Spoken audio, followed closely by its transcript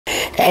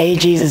Hey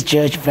Jesus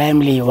Church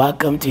family,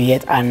 welcome to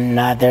yet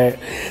another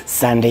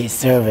Sunday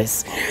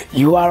service.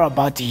 You are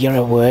about to hear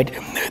a word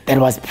that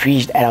was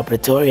preached at our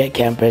Pretoria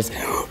campus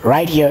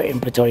right here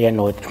in Pretoria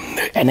North.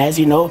 And as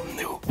you know,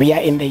 we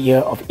are in the year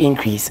of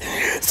increase.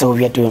 So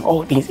we are doing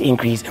all things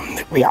increase.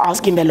 We are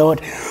asking the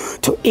Lord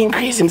to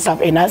increase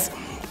himself in us,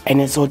 and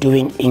in so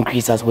doing,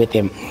 increase us with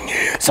him.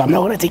 So I'm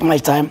not going to take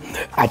much time.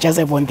 I just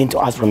have one thing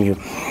to ask from you.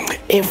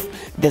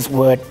 If this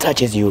word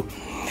touches you,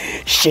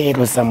 share it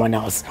with someone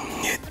else.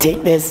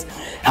 Take this,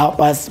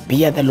 help us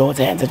be at the Lord's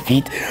hands and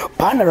feet,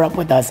 partner up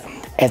with us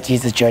as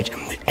Jesus Church,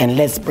 and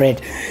let's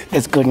spread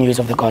this good news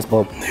of the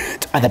gospel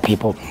to other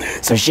people.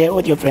 So share it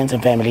with your friends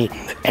and family,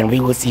 and we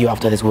will see you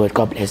after this word.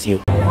 God bless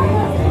you.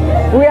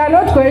 We are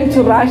not going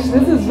to rush.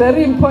 This is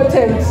very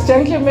important.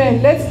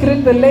 Gentlemen, let's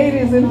greet the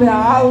ladies in the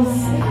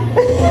house.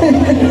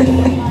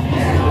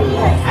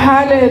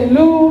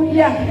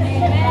 Hallelujah.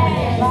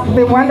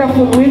 The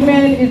wonderful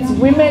women. It's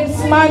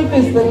Women's Month.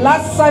 It's the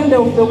last Sunday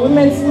of the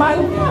Women's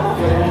Month.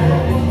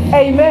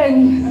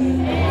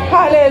 Amen.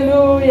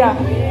 Hallelujah.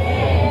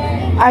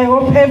 I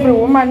hope every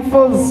woman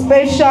feels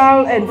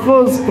special and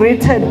feels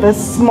greeted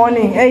this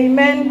morning.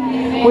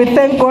 Amen. We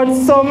thank God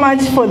so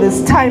much for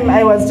this time.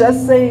 I was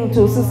just saying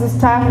to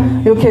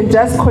Sister, you can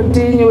just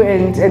continue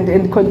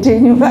and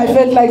continue. I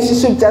felt like she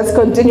should just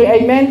continue.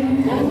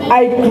 Amen.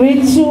 I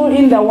greet you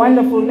in the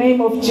wonderful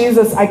name of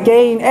Jesus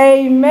again.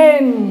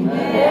 Amen.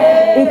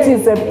 It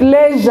is a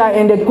pleasure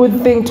and a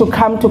good thing to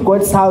come to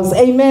God's house.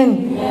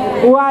 Amen.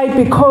 Why?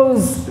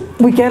 Because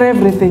we get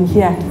everything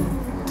here.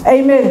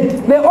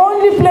 Amen. The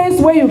only place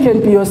where you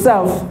can be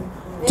yourself.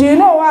 Do you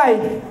know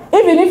why?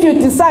 Even if you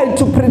decide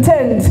to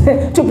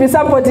pretend to be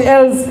somebody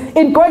else,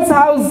 in God's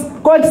house,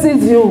 God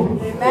sees you.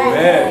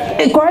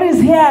 Amen. God is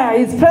here.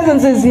 His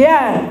presence is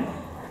here.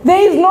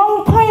 There is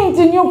no point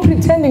in you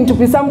pretending to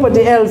be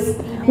somebody else.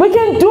 We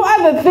can do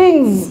other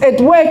things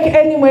at work,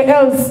 anywhere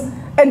else,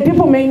 and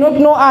people may not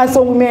know us,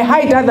 or we may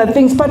hide other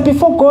things, but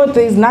before God,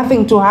 there is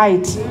nothing to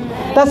hide.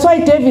 That's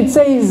why David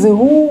says,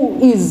 who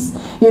is,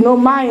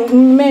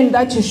 men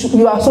that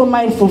you are so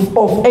mindful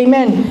of.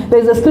 Amen.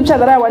 There's a scripture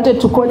that I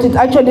wanted to quote. It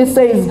actually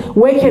says,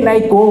 where can I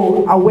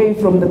go away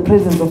from the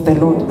presence of the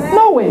Lord?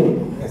 Nowhere.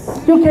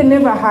 You can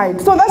never hide.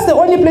 So that's the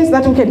only place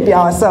that we can be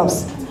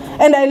ourselves.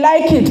 And I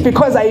like it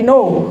because I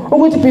know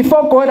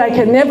before God I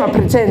can never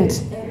pretend.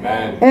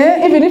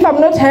 Even if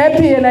I'm not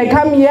happy and I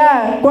come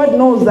here, God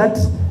knows that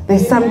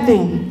there's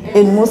something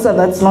in Musa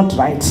that's not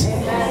right.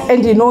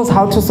 And he knows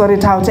how to sort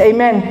it out.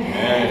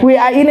 Amen. We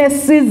are in a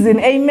season.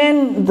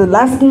 Amen. The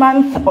last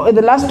month, or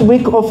the last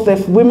week of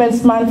the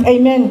Women's Month.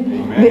 Amen.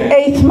 The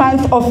 8th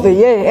month of the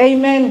year.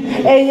 Amen.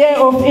 A year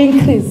of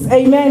increase.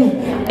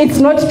 Amen. It's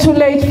not too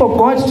late for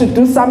God to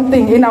do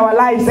something in our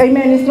lives.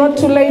 Amen. It's not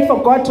too late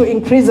for God to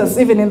increase us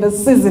even in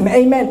this season.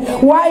 Amen.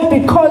 Why?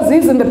 Because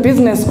he's in the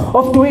business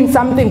of doing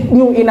something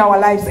new in our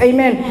lives.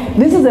 Amen.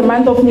 This is a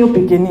month of new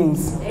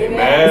beginnings.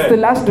 Amen. It's the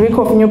last week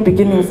of new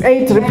beginnings.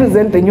 8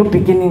 represent the new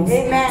beginnings.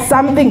 Amen.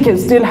 Something can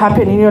still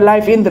happen in your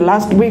life in the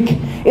last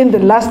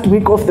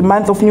week of the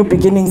month of new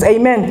beginnings.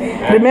 Amen.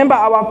 Amen. Remember,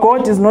 our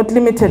God is not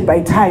limited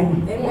by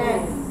time.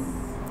 Amen.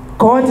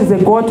 God is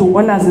a God who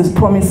honors his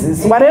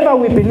promises. Whatever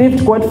we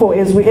believed God for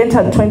as we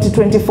entered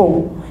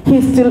 2024,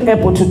 he's still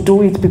able to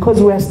do it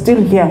because we are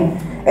still here.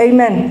 Amen.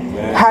 Amen.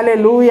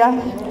 Hallelujah.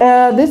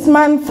 This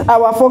month,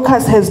 our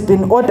focus has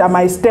been order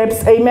my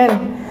steps.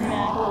 Amen.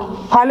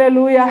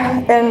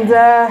 Hallelujah. And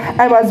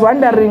I was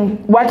wondering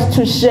what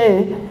to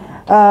share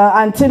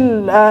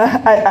until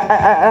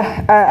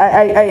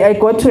I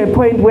got to a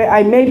point where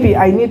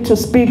I need to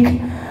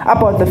speak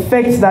about the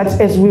fact that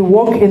as we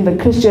walk in the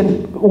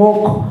Christian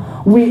walk,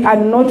 we are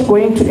not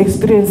going to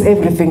experience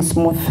everything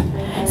smooth.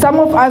 Some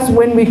of us,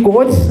 when we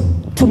got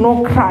to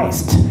know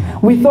Christ,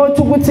 we thought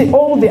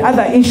all the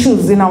other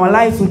issues in our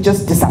lives would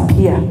just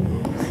disappear.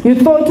 You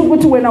thought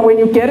when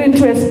you get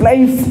into a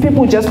place,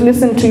 people just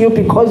listen to you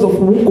because of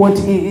who God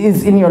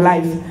is in your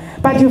life.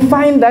 But you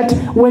find that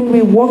when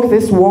we walk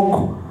this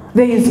walk,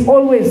 there is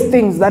always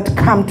things that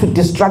come to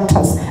distract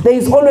us. There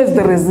is always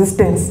the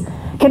resistance.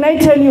 Can I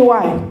tell you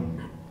why?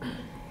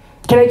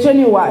 Can I tell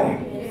you why?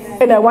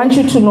 Yes. And I want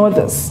you to know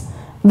this.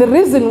 The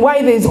reason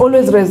why there is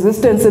always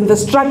resistance in the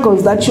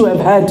struggles that you have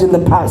had in the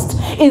past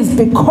is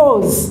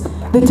because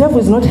the devil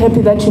is not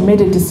happy that you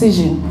made a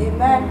decision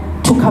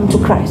to come to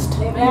Christ.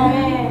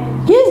 Amen.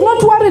 He is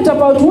not worried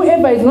about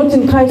whoever is not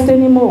in Christ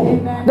anymore.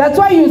 Amen. That's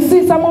why you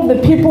see some of the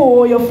people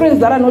or your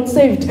friends that are not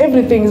saved,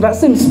 everything that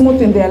seems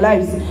smooth in their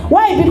lives.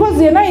 Why? Because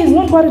the enemy is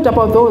not worried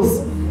about those.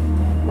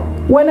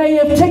 When you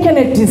have taken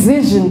a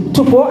decision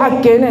to go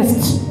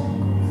against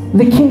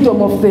the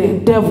kingdom of the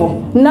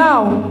devil,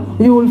 now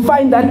you will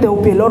find that there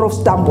will be a lot of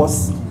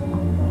stumbles.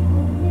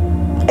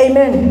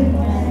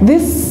 Amen.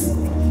 This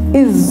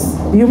is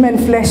human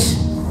flesh.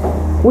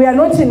 We are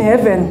not in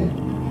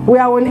heaven. We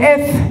are on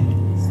earth.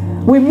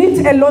 We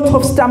meet a lot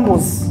of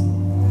stumbles.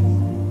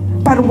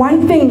 But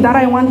one thing that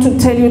I want to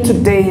tell you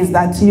today is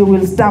that you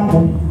will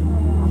stumble.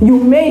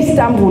 You may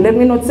stumble. Let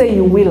me not say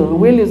you will.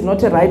 Will is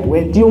not a right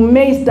word. You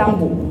may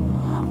stumble.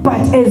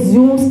 But as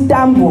you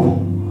stumble,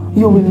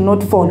 you will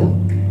not fall.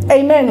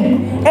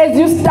 Amen. As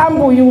you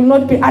stumble, you will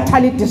not be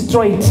utterly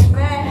destroyed.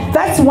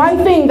 That's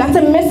one thing, that's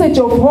a message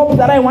of hope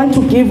that I want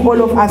to give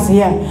all of us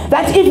here.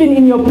 That even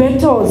in your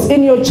battles,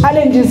 in your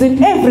challenges,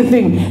 in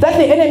everything that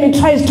the enemy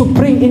tries to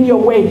bring in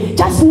your way,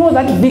 just know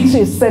that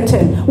victory is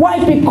certain.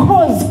 Why?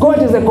 Because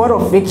God is a God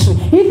of victory.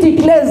 He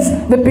declares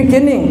the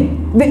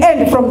beginning, the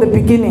end from the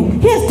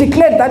beginning. He has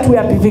declared that we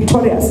are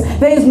victorious.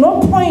 There is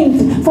no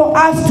point for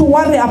us to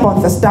worry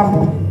about the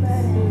stumble.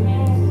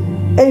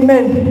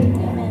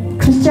 Amen.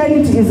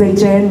 Christianity is a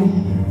journey.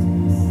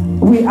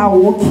 We are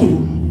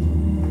walking.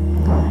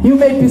 You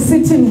may be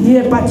sitting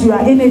here, but you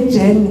are in a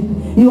journey.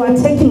 You are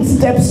taking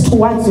steps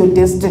towards your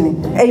destiny.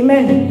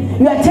 Amen.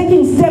 You are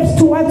taking steps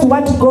towards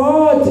what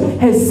God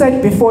has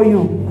set before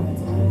you.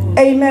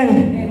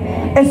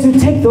 Amen. As you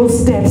take those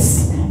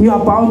steps, you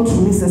are bound to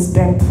miss a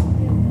step.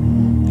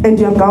 And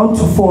you are bound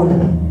to fall.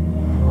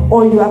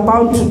 Or you are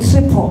bound to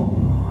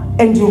triple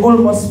and you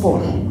almost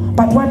fall.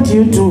 But what do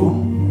you do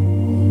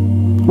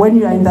when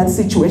you are in that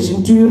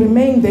situation? Do you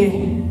remain there?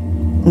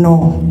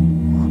 No.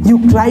 You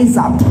rise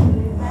up.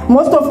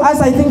 Most of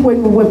us, I think,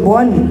 when we were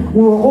born,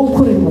 we all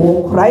couldn't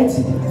walk, right?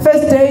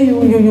 First day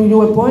you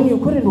were born, you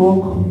couldn't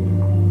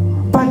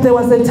walk. But there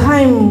was a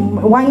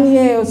time, 1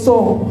 year or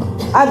so,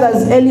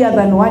 others earlier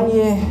than 1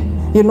 year.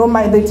 You know,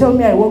 they tell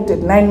me I walked at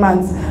 9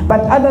 months.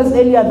 But others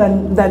earlier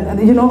than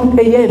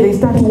a year, they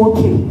start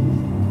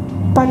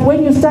walking. But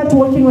when you start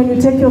walking, when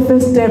you take your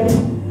first step,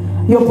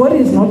 your body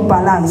is not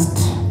balanced.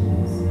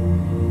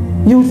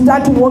 You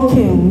start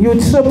walking, you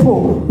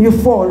triple, you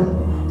fall.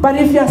 But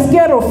if you're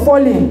scared of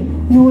falling,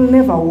 you will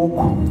never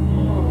walk.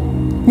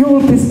 You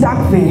will be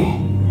stuck there.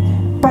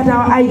 But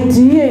our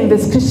idea in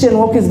this Christian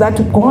walk is that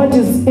God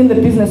is in the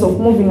business of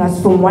moving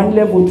us from one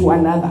level to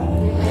another.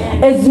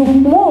 As you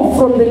move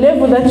from the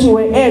level that you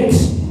were at,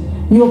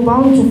 you're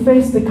bound to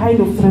face the kind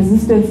of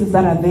resistances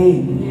that are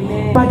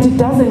there. But it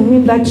doesn't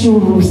mean that you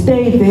will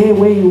stay there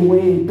where you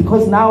were,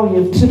 because now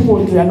you've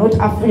tripled, you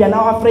are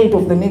now afraid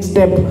of the next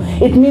step.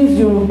 It means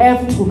you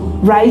have to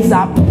rise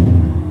up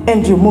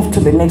and you move to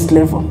the next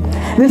level.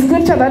 The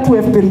scripture that we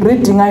have been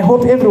reading, I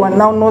hope everyone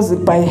now knows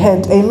it by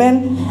heart.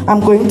 Amen. I'm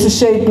going to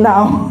share it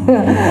now.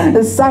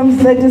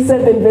 Psalms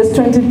 37 verse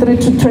 23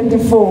 to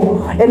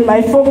 24. And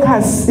my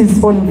focus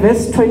is on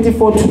verse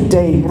 24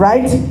 today,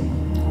 right?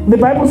 The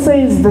Bible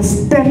says the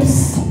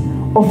steps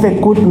of a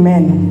good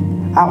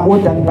man are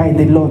ordered by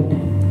the Lord.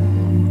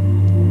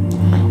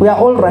 We are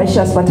all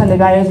righteous, but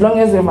as long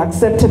as you have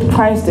accepted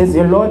Christ as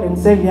your Lord and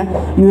Savior,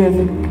 you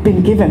have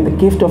been given the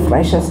gift of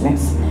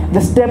righteousness. The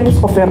steps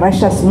of a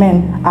righteous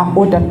man are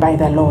ordered by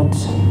the Lord.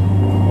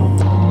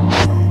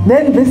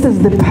 Then this is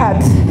the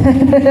part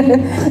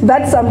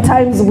that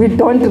sometimes we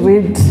don't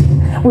read.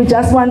 We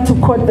just want to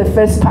quote the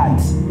first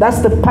part. That's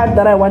the part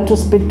that I want to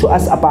speak to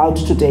us about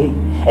today.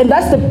 And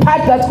that's the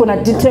part that's going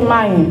to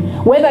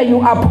determine whether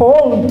you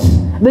uphold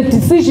the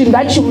decision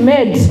that you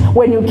made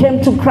when you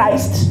came to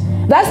Christ.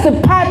 That's the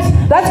part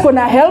that's going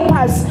to help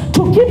us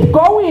to keep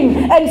going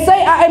and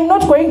say, I am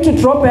not going to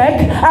draw back.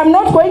 I'm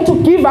not going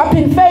to give up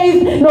in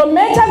faith. No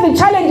matter the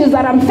challenges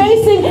that I'm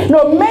facing,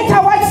 no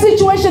matter what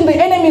situation the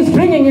enemy is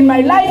bringing in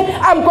my life,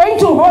 I'm going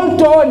to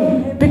hold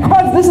on,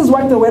 because this is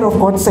what the word of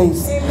God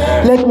says.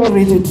 Let me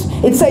read it.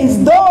 It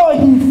says, though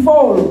he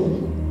fall,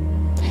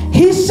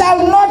 he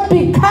shall not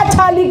be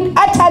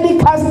utterly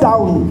cast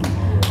down.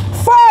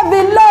 For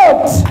the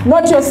Lord,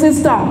 not your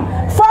sister.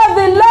 For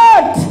the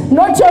Lord,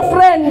 not your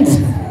friend.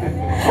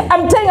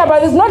 I'm telling you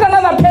about this, not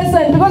another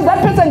person, because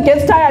that person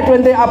gets tired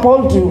when they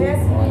uphold you.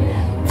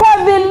 For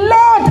the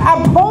Lord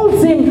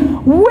upholds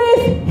him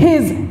with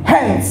his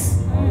hands.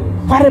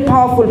 What a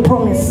powerful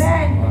promise.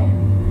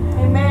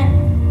 Amen.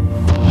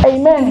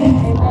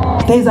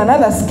 Amen. There's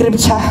another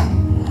scripture.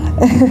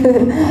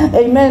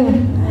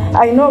 Amen.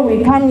 I know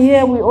we come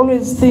here, we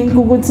always think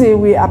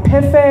we are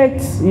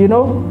perfect, you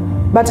know.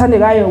 But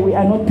we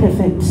are not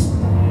perfect.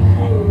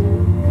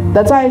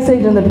 That's why I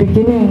said in the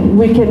beginning,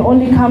 we can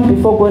only come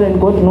before God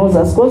and God knows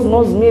us. God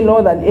knows me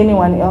more than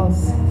anyone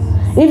else.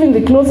 Even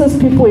the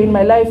closest people in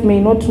my life may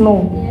not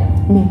know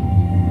me.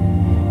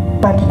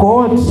 But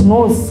God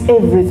knows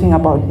everything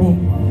about me.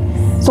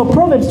 So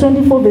Proverbs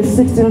 24 verse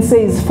 16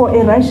 says, for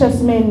a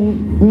righteous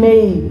man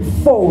may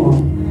fall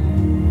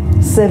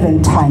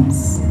 7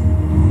 times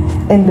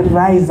and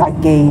rise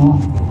again.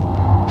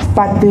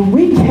 But the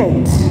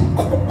wicked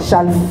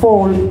shall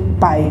fall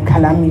by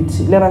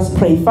calamity. Let us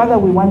pray. Father,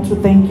 we want to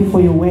thank you for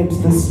your words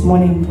this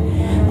morning.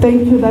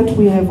 Thank you that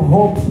we have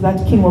hope,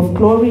 that King of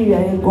glory, you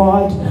are a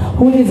God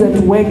who is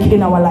at work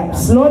in our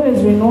lives. Lord,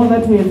 as we know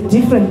that we have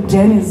different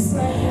journeys,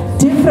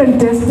 different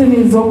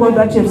destinies, oh God,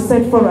 that you have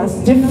set for us,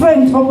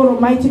 different, oh God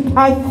Almighty,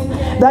 path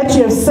that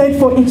you have set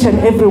for each and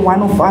every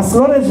one of us.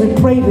 Lord, as we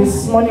pray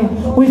this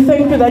morning, we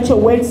thank you that your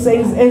word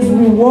says, as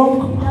we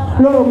walk,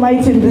 Lord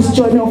Almighty, in this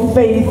journey of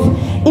faith,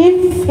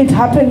 if it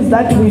happens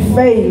that we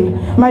fail,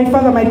 my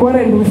Father, my God,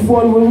 and we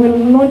fall, we will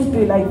not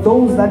be like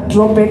those that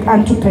draw back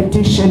unto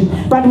perdition,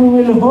 but we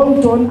will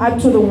hold on up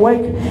to the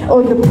work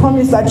or the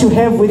promise that you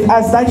have with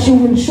us, that you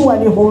will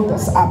surely hold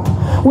us up.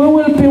 We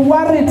will be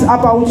worried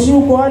about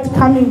you, God,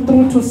 coming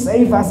through to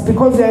save us,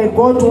 because you are a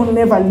God who will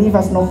never leave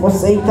us nor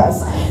forsake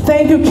us.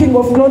 Thank you, King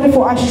of Glory,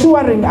 for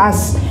assuring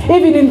us,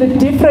 even in the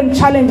different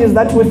challenges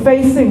that we're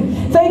facing.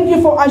 Thank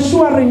you for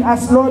assuring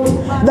us, Lord,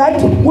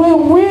 that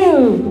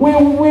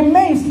we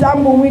may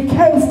stumble, we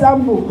can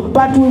stumble,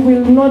 but we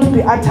will not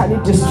be utterly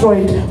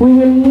destroyed. We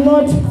will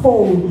not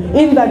fall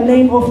in the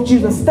name of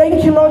Jesus.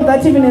 Thank you, Lord,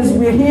 that even as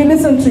we hear,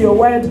 listen to your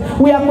word,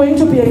 we are going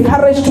to be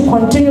encouraged to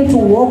continue to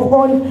walk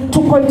on, to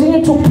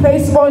continue to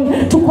press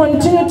on, to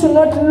continue to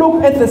not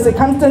look at the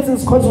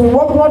circumstances, because we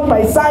walk not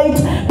by sight,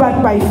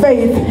 but by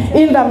faith,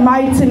 in the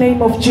mighty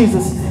name of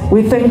Jesus.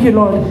 We thank you,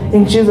 Lord,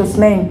 in Jesus'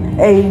 name.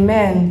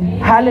 Amen.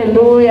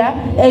 Hallelujah.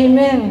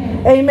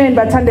 Amen. Amen.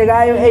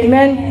 Bathandegayo.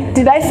 Amen.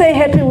 Did I say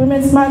Happy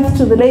Women's Month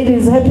to the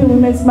ladies? Happy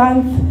Women's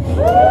Month.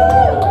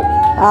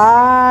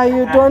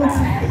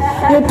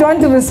 You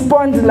don't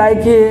respond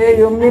like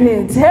you mean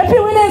it. Happy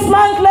Women's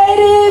Month,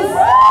 ladies.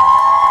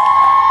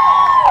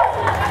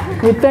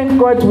 We thank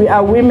God we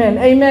are women.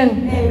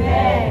 Amen.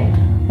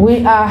 Amen.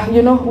 We are,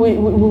 we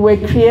were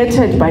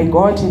created by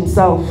God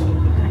himself.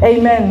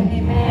 Amen.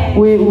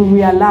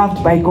 We are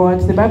loved by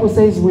God. The Bible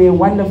says we are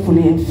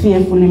wonderfully and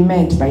fearfully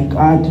made by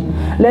God.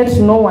 Let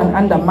no one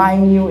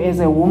undermine you as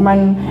a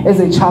woman, as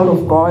a child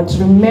of God.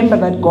 Remember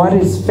that God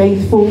is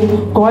faithful.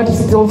 God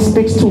still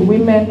speaks to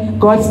women.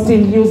 God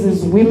still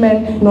uses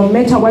women, no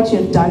matter what you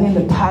have done in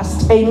the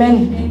past.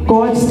 Amen.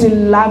 God still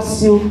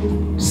loves you.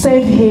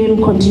 Save him,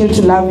 continue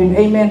to love him.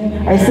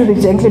 Amen. I see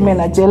the gentlemen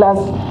are jealous.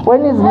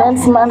 When is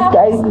Men's Month,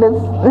 guys?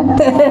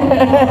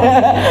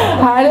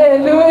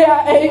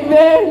 Hallelujah.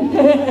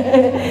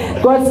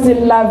 Amen. God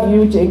still loves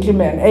you,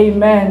 gentlemen.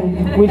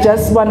 Amen. We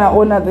just want to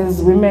honor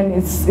these women.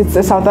 It's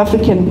a South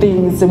African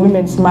thing. It's a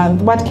Women's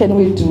Month. What can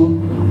we do?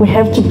 We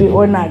have to be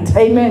honored.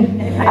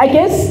 Amen. I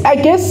guess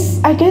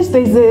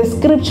there's a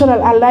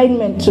scriptural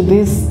alignment to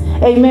this.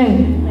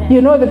 Amen.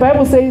 The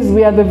Bible says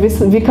we are the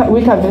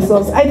weaker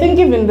vessels. I think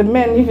even the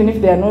men, even if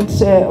they are not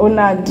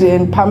honored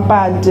and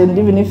pampered, and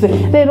even if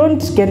they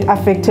don't get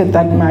affected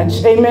that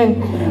much.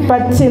 Amen.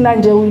 But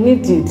Tinanje, we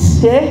need it.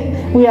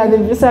 Yeah? We are the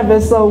weaker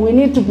vessel. We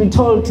need to be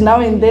told now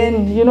and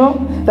then,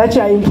 that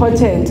you are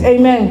important.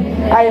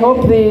 Amen. I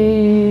hope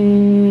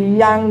the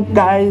young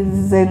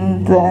guys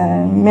and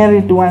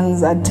married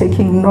ones are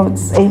taking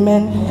notes.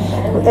 Amen.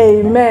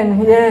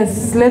 Amen.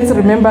 Yes, let's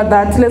remember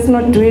that. Let's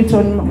not do it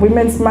on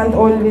Women's Month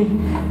only.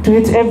 Do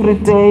it every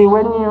day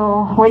when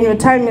your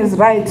time is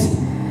right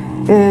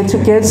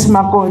to get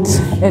makot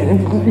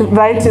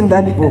right in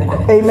that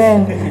book.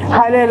 Amen.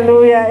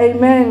 Hallelujah.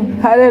 Amen.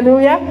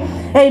 Hallelujah.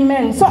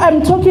 Amen. So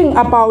I'm talking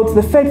about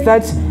the fact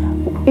that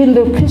in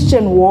the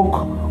Christian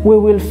walk we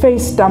will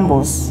face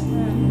stumbles.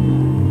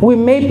 We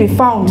may be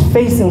found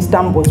facing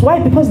stumbles. Why?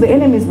 Because the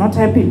enemy is not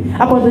happy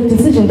about the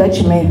decision that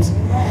you made.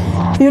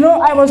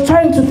 I was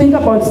trying to think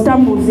about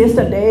stumbles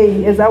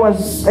yesterday as I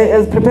was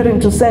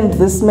preparing to send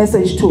this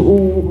message to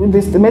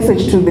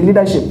the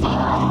leadership.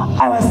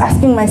 I was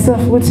asking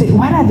myself, what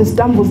are the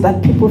stumbles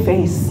that people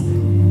face?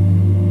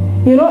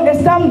 A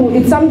stumble,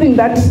 it's something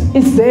that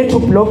is there to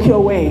block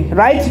your way,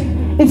 right?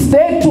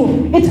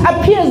 It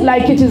appears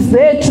like it is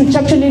there to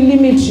actually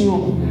limit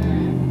you.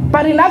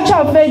 But in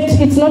actual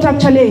fact, it's not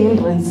actually a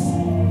hindrance.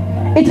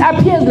 It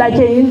appears like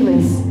a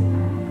hindrance.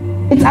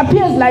 It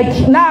appears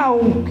like now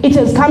it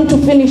has come to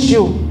finish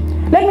you.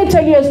 Let me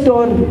tell you a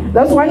story.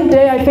 That's one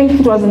day, I think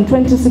it was in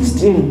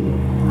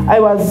 2016. I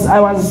was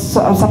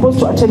supposed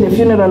to attend a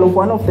funeral of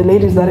one of the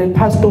ladies that had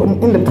passed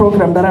on in the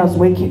program that I was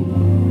working.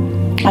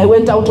 I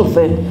went out of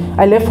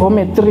I left home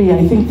at 3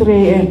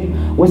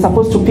 a.m. We're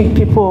supposed to pick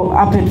people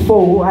up at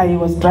 4. I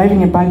was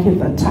driving a bike at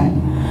that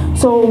time.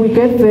 So we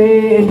get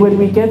there, and when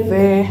we get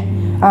there,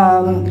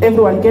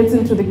 everyone gets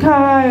into the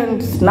car,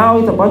 and now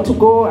it's about to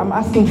go. I'm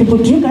asking people,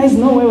 do you guys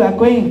know where we're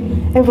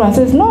going? Everyone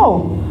says,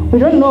 no, we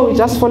don't know, we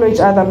just follow each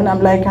other. And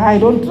I'm like, I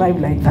don't drive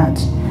like that.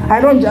 I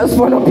don't just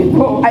follow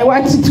people. I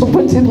want to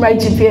put in my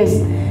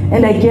GPS.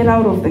 And I get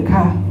out of the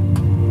car.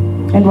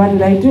 And what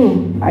did I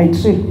do? I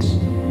tripped,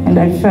 and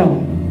I fell.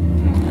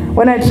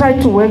 When I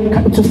tried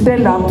to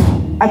stand up,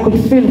 I could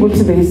feel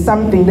there's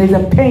something, there's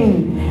a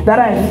pain that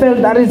I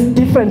felt that is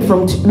different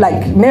from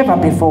like never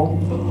before.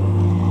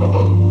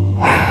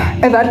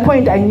 At that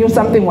point, I knew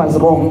something was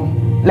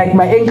wrong. Like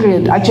my ankle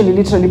had actually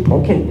literally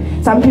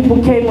broken. Some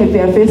people came with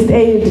their first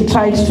aid,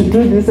 tried to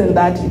do this and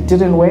that, it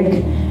didn't work.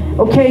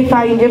 Okay,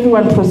 fine,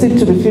 everyone proceed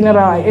to the funeral.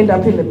 I end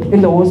up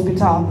in the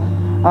hospital.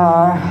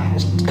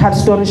 Cut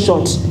story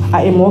short,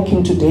 I am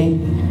walking today.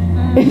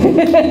 With 2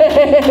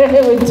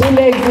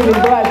 legs, even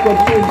though I've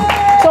got kids.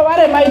 So what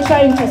am I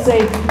trying to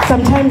say?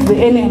 Sometimes the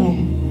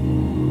enemy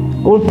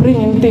will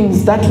bring in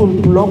things that will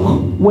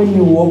block when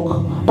you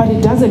walk, but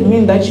it doesn't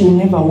mean that you will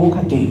never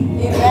walk again.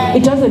 Amen.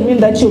 It doesn't mean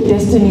that your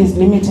destiny is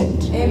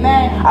limited.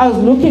 Amen. I was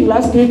looking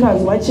last week, I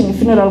was watching a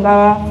funeral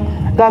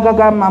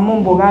Gaga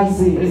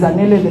Mamumbogazi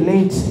Zanele the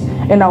late,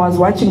 and I was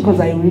watching because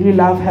I really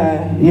love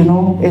her,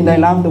 and I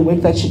love the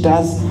work that she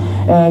does.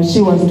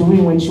 she was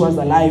doing when she was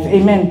alive.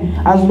 Amen.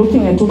 I was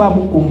looking at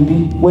Ubabu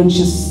Kumbi when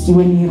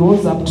he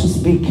rose up to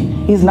speak.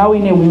 He's now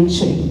in a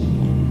wheelchair.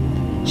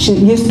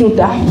 He stood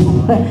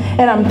up.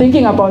 And I'm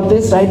thinking about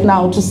this right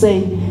now to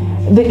say,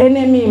 the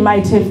enemy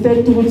might have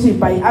thought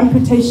by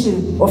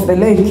amputation of the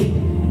leg,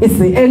 it's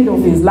the end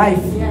of his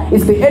life.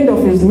 It's the end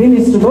of his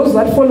ministry. Those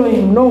that follow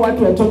him know what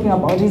we're talking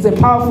about. He's a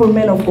powerful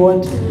man of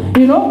God.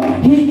 You know,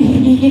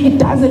 it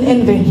doesn't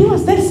end there. He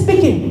was there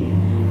speaking.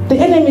 The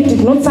enemy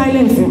did not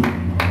silence him.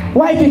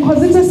 Why?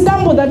 Because it's a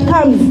stumble that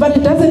comes, but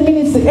it doesn't mean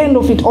it's the end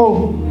of it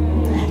all.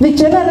 The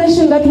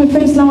generation that we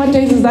face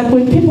nowadays is that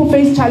when people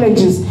face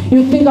challenges,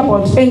 you think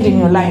about ending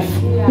your life.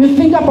 You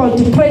think about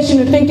depression,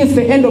 you think it's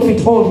the end of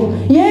it all.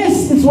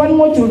 Yes, it's one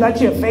module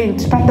that you have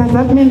failed, but does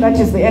that mean that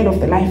is the end of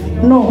the life?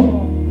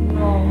 No.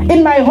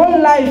 In my whole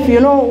life,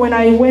 you know, when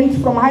I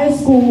went from high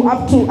school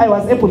up to, I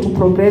was able to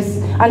progress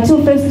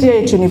until first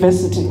year at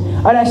university.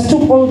 And I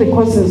took all the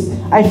courses,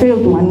 I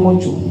failed one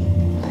module.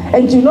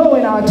 And you know,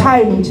 in our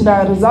time,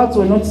 the results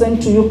were not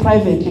sent to you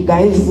privately,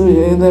 guys.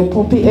 The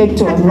Poppy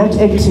Act was not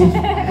active.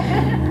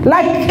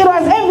 Like, it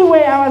was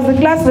everywhere. I was the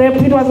class rep.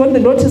 It was on the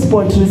notice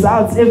board,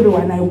 results,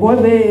 everyone. I go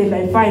there and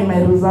I find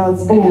my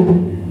results. Oh,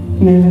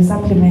 you have a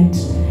supplement.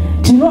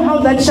 Do you know how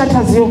that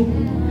shatters you?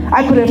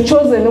 I could have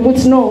chosen,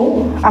 but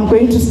no, I'm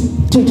going to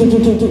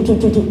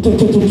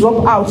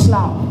drop out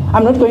now.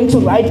 I'm not going to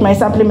write my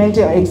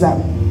supplementary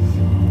exam.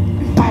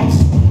 But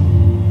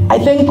I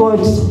thank God,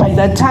 by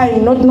that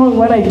time, not knowing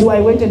what I do,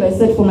 I went and I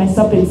sat for my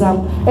sub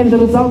exam, and the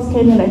results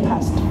came and I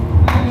passed.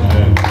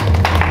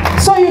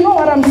 So you know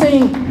what I'm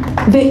saying?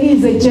 There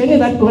is a journey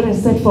that God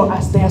has set for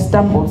us. There are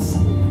stumbles.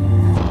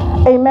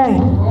 Amen.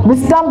 The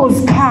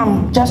stumbles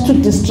come just to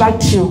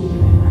distract you.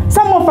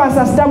 Some of us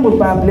are stumbled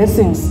by our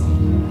blessings.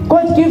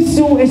 God gives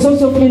you a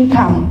source of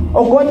income,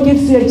 or God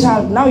gives you a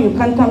child. Now you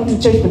can't come to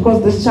church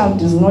because this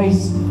child is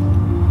noisy.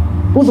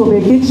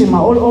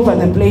 All over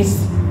the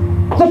place.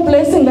 The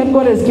blessing that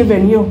God has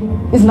given you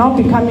is now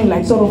becoming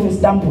like sort of a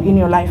stumble in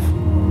your life.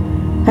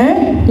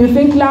 You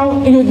think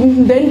now, you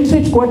then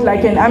treat God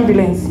like an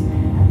ambulance.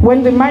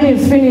 When the money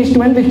is finished,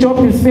 when the job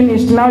is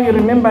finished, now you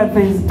remember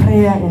there is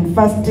prayer and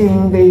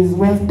fasting, there is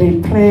Wednesday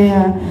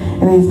prayer,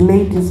 and there is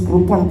ladies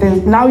group on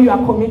Thursday. Now you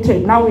are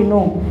committed. Now we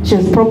know she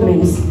has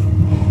problems.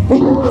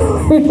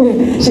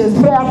 She has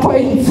prayer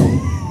points.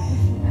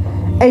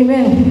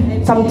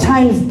 Amen.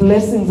 Sometimes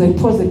blessings and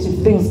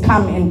positive things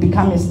come and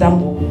become a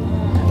stumble.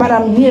 But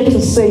I'm here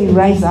to say,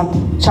 rise up,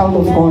 child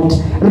of God.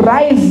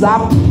 Rise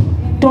up.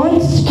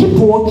 Don't keep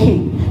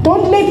walking.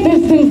 Don't let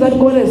these things that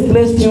God has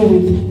blessed you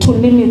with to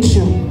limit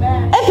you.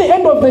 At the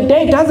end of the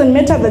day, it doesn't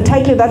matter the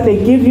title that they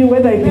give you,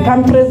 whether you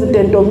become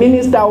president or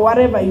minister or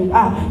whatever you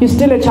are. You're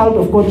still a child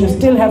of God. You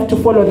still have to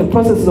follow the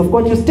processes of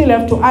God. You still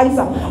have to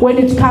answer when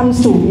it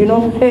comes to, you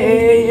know,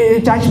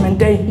 judgment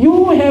day.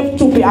 You have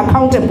to be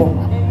accountable.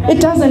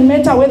 It doesn't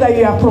matter whether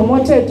you are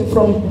promoted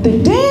from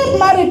the day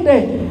married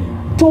day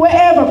to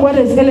wherever God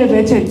has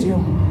elevated you.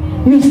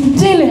 You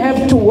still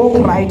have to walk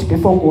right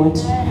before God.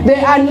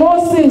 There are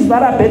no sins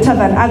that are better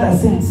than other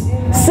sins.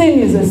 Sin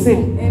is a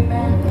sin.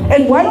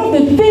 And one of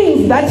the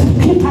things that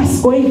keep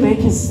us going back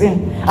is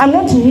sin. I'm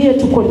not here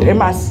to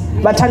condemn us,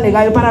 but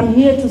I'm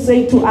here to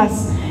say to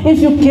us, if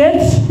you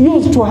get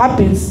used to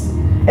habits,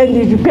 and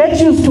if you get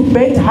used to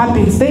bad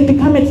habits, they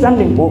become a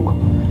stumbling block.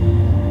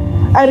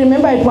 I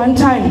remember at one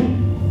time,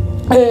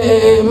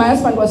 my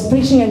husband was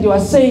preaching and he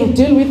was saying,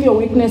 deal with your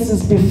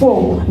weaknesses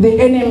before the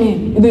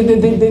enemy,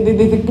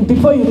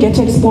 before you get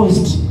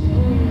exposed.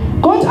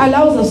 God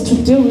allows us to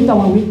deal with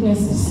our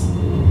weaknesses.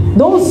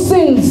 Those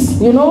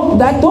sins, you know,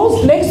 that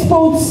those black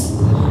spots,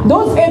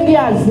 those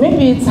areas,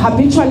 maybe it's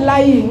habitual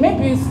lying,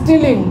 maybe it's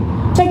stealing,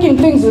 taking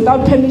things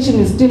without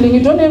permission is stealing.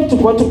 You don't have to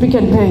go to Pick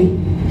and Pay.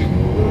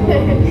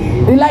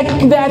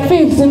 Like, there are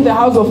thieves in the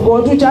house of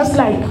God who just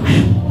like,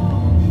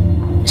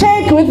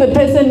 check with the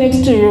person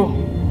next to you.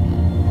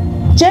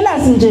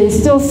 Jealousy is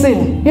still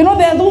sin. You know,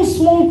 there are those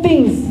small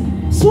things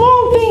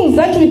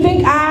that we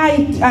think,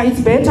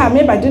 it's better.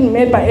 Maybe I didn't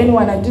made by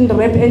anyone, I didn't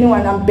rape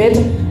anyone, I'm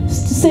better.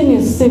 Sin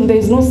is sin. There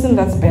is no sin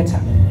that's better.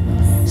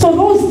 So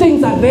those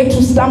things are there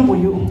to stumble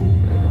you.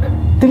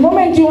 The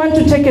moment you want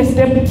to take a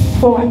step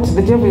forward,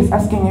 the devil is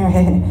asking you,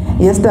 hey,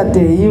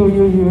 yesterday, you.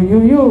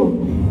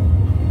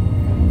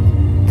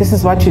 This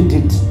is what you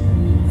did.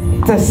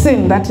 It's a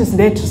sin that is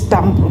there to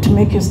stumble, to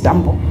make you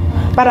stumble.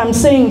 But I'm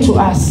saying to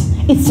us,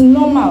 it's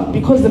normal,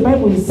 because the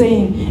Bible is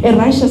saying a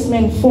righteous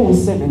man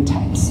falls 7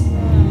 times.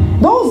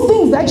 Those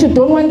things that you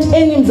don't want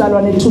any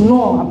Mzalwane to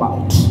know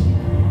about,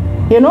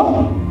 you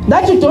know,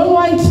 that you don't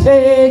want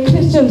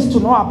Christians to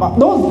know about,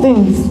 those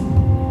things,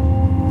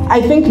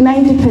 I think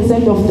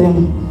 90% of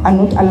them are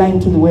not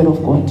aligned to the word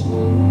of God.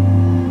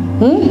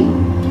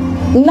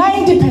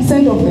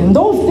 90% of them,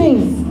 those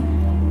things,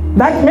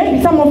 that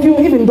maybe some of you,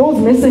 even those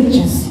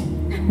messages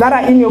that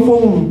are in your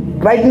phone,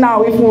 right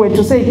now, if we were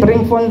to say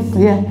bring phones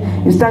here,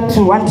 you start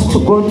to want to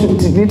go to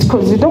delete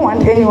because you don't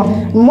want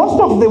anyone. Most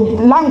of the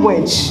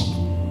language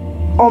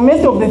or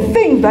most of the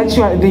things that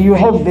you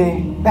have there,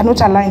 they're not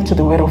aligned to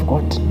the word of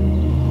God.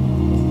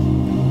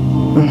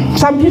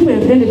 Some people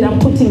have ended up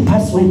putting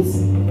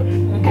passwords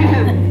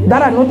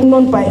that are not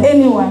known by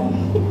anyone.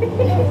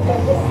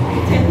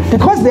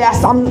 Because there are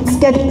some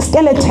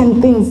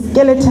skeleton things.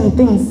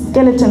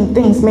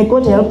 May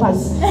God help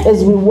us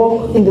as we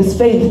walk in this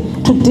faith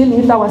to deal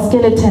with our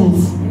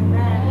skeletons.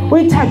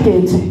 We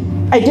target.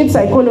 I did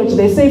psychology.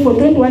 They say for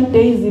 21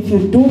 days, if you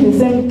do the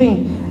same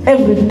thing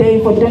every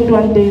day for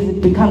 21 days,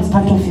 it becomes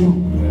part of you.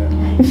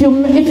 If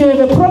you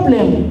have a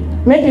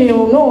problem, maybe you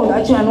know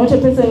that you are not a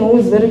person who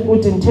is very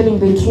good in telling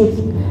the truth.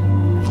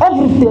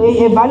 Every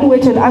day,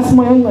 evaluated as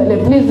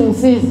pleasing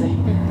season.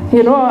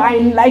 You know, I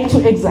like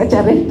to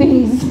exaggerate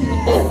things.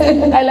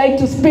 I like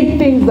to speak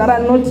things that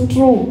are not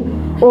true,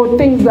 or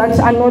things that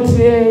are not,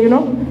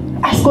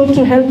 ask God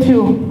to help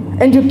you.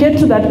 And you get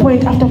to that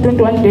point after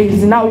 21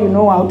 days, now you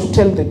know how to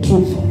tell the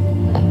truth.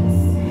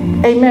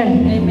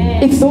 Amen.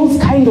 Amen. It's those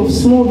kind of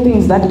small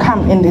things that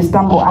come and they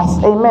stumble us.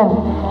 Amen.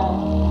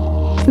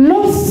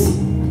 Loss,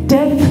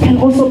 death can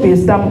also be a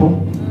stumble.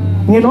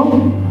 You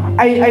know,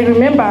 I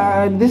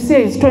remember this year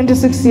is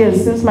 26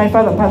 years since my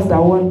father passed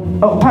on.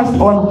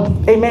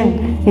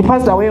 Amen. He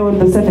passed away on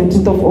the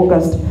 17th of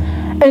August.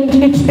 And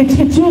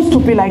it used to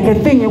be like a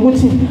thing,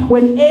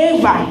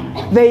 whenever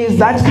there is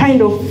that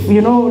kind of,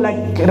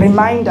 like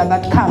reminder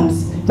that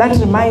comes, that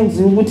reminds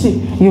you,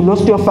 you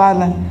lost your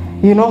father,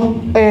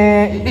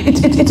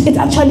 it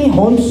actually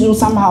haunts you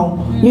somehow.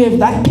 You have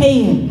that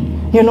pain,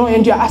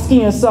 and you're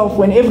asking yourself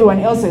when everyone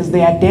else says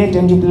they are dead,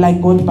 and you're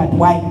like, God, but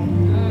why?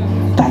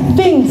 That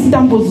thing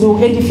stumbles you,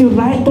 and if you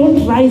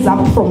don't rise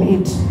up from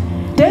it,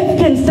 death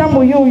can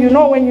stumble you.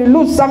 When you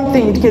lose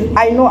something,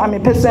 I know I'm a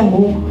person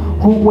who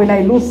when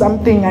I lose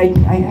something, I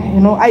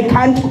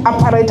can't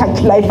operate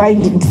until I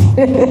find it.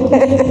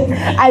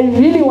 I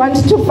really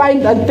want to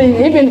find that thing.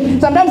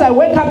 Even sometimes I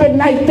wake up at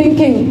night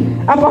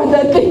thinking about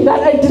that thing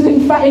that I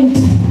didn't find,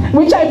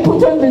 which I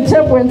put on the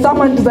table when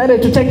someone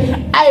decided to take.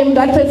 I am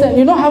that person.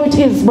 You know how it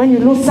is when you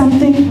lose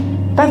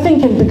something? That thing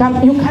can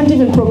become, you can't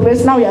even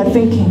progress. Now you are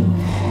thinking,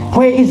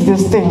 where is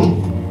this thing?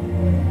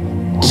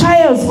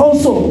 Trials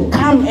also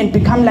come and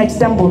become like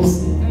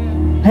stumbles.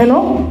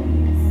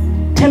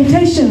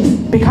 Temptations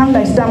become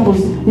like stumbles.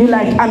 You're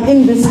like, I'm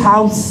in this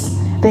house.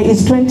 There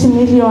is 20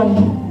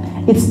 million.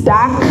 It's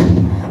dark.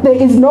 There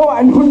is no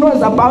one who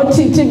knows about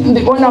it.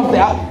 The owner of the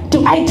house.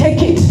 Do I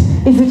take it?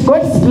 Is it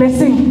God's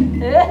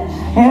blessing?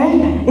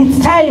 It's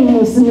time.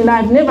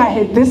 I've never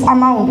had this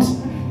amount.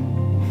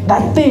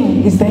 That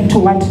thing is there to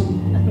what?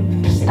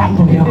 To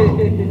stumble you.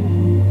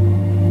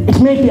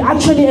 It may be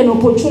actually an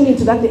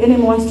opportunity that the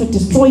enemy wants to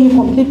destroy you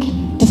completely.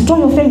 Destroy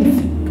your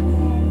faith.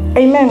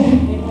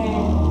 Amen.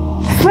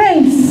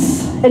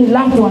 Friends and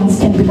loved ones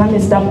can become a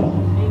stumble.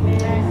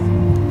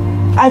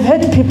 I've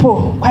heard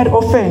people quite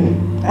often,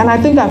 and I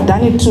think I've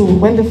done it too,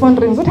 when the phone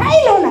rings,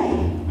 hi Lona,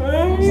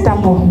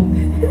 stumble.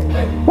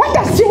 What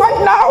does she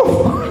want now?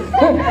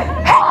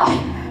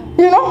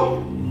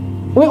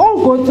 We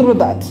all go through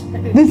that.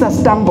 These are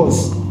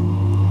stumbles.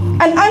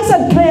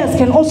 Unanswered prayers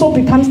can also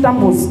become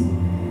stumbles.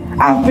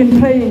 I've been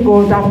praying,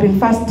 God, I've been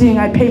fasting,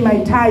 I pay my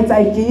tithes,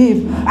 I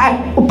give,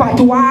 but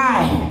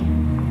why?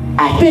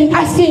 I've been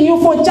asking you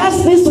for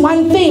just this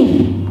one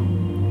thing.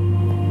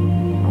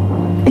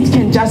 It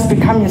can just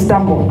become a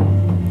stumble.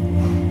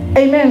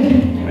 Amen.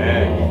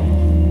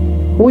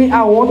 Amen. We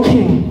are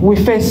walking, we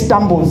face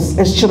stumbles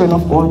as children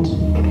of God.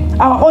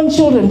 Our own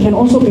children can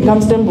also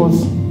become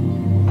stumbles.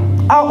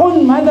 Our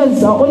own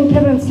mothers, our own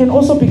parents can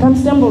also become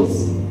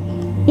stumbles.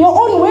 Your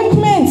own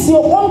workmates,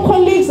 your own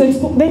colleagues,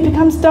 they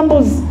become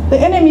stumbles. The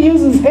enemy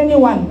uses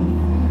anyone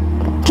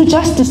to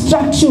just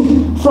distract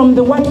you from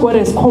what God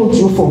has called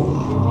you for.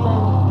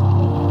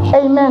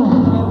 Amen.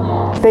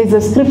 There is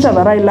a scripture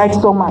that I like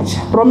so much.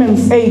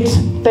 Romans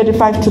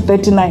 8:35 to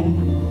 39.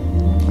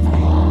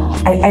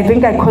 I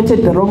think I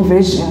quoted the wrong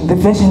version. The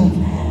version,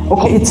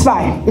 okay, it's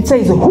fine. It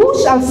says, who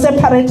shall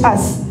separate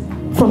us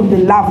from the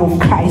love of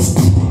Christ?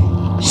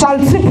 Shall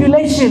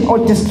tribulation or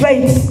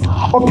distress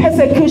or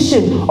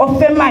persecution or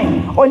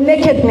famine or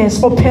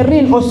nakedness or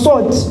peril or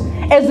sword,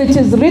 as it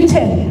is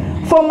written,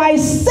 for my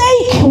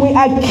sake we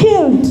are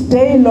killed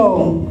day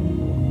long.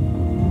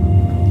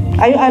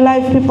 Are you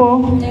alive,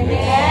 people?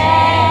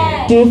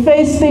 Amen. Do you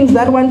face things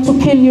that want to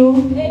kill you?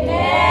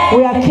 Amen.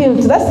 We are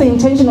killed. That's the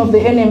intention of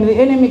the enemy. The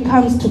enemy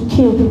comes to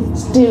kill,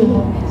 steal.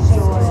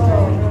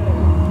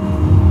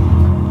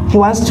 He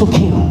wants to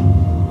kill.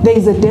 There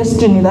is a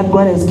destiny that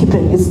God has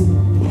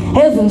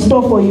in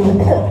store for you.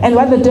 And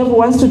what the devil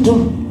wants to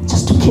do,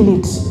 just to kill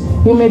it.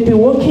 You may be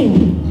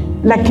walking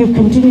like you're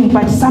continuing,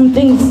 but some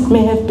things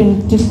may have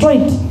been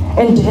destroyed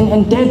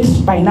and dead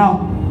by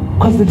now.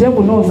 Because the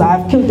devil knows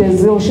I've killed a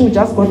zeal. She will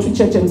just go to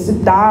church and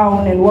sit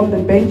down and warm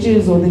the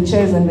benches or the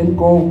chairs and then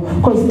go.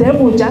 Because the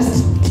devil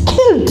just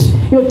killed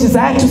your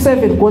desire to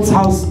serve at God's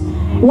house.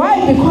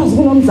 Why? Because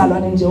one point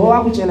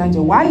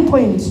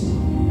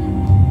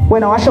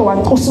when I was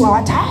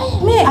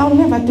me, I'll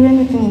never do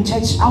anything in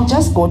church. I'll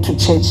just go to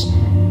church.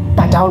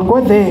 But I'll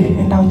go there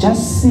and I'll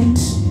just sit.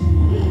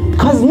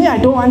 Because me, I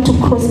don't want to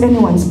cross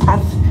anyone's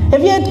path.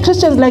 Have you had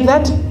Christians like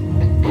that?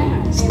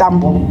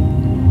 Stumble.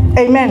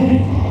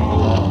 Amen.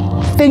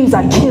 things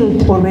are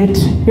killed already.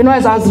 You know,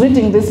 as I was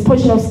reading this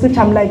portion of scripture,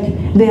 I'm like,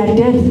 there are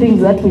dead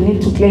things that we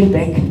need to claim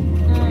back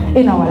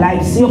in our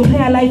lives. Your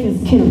prayer life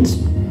is killed.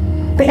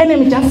 The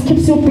enemy just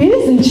keeps you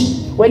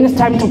busy when it's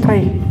time to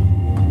pray.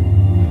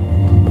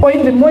 Or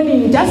in the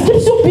morning, it just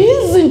keeps you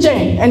busy,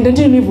 and then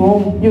you leave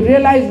home. You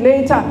realize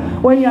later,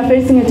 when you are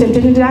facing a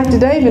temptation,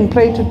 did I even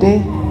pray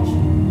today?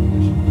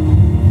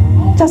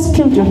 Just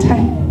killed your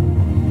time.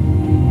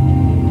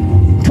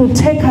 To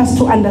take us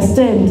to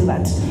understand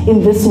that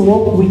in this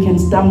walk we can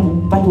stumble,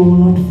 but we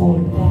will not fall.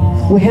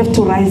 We have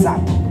to rise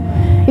up.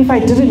 If I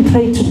didn't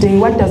pray today,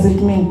 what does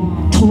it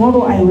mean?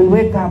 Tomorrow I will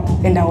wake up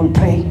and I will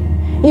pray.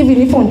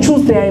 Even if on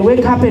Tuesday I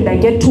wake up and I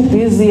get too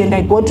busy and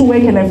I go to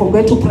work and I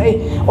forget to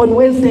pray, on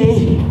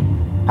Wednesday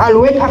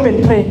I'll wake up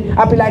and pray.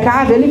 I'll be like,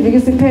 very big.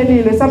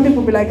 Some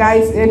people be like,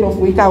 it's the end of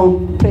week, I will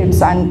pray on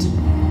Sunday.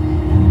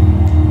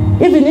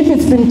 Even if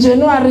it's been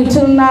January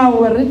till now,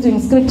 we're reading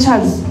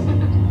scriptures.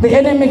 The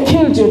enemy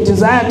killed your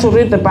desire to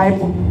read the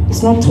Bible.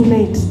 It's not too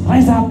late.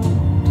 Rise up.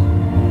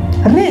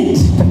 Read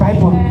the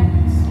Bible.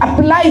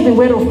 Apply the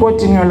word of God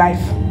in your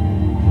life.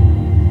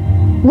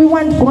 We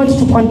want God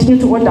to continue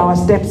to order our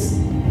steps.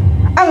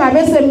 When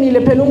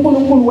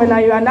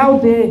you are now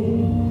there,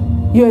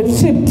 you have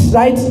tripped,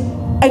 right?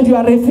 And you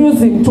are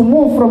refusing to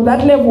move from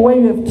that level where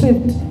you have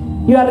tripped.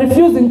 You are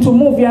refusing to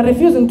move. You are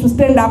refusing to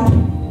stand up.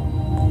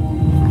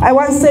 I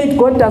once said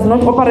God does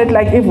not operate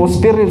like evil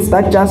spirits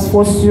that just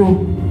force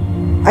you,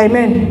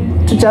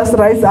 amen, to just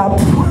rise up.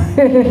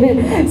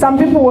 Some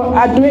people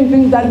are doing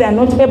things that they are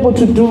not able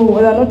to do,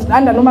 or they are not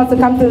under normal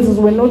circumstances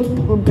will not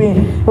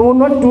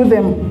do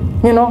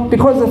them, you know,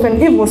 because of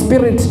an evil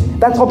spirit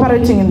that's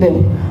operating in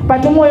them.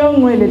 But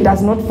Umoyo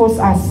does not force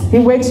us. He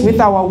works with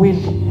our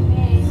will.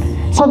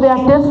 So there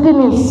are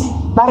destinies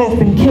that have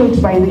been killed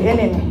by the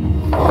enemy,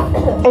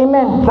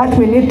 amen, that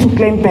we need to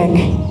claim back.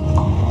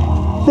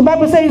 The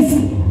Bible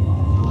says,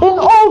 in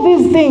all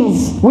these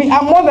things, we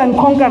are more than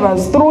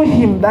conquerors through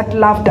him that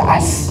loved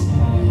us.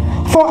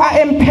 For I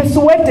am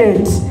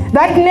persuaded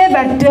that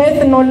neither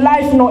death, nor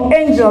life, nor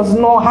angels,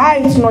 nor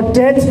height, nor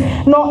depth,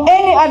 nor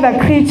any other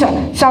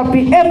creature shall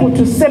be able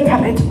to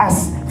separate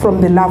us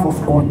from the love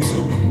of God.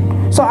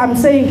 So I'm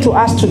saying to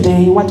us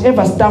today,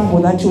 whatever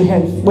stumble that you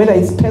have, whether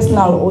it's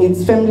personal or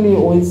it's family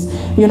or it's,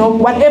 you know,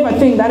 whatever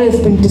thing that has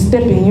been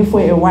disturbing you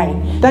for a while,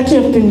 that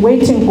you have been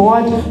waiting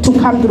God to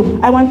come through,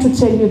 I want to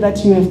tell you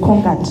that you have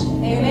conquered.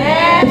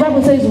 Amen. The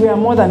Bible says we are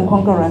more than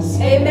conquerors.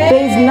 Amen.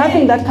 There is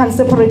nothing that can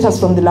separate us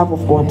from the love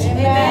of God.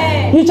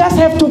 Amen. You just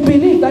have to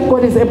believe that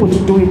God is able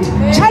to do it.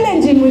 Amen.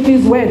 Challenge him with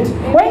his word.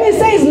 When he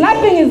says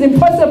nothing is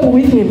impossible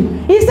with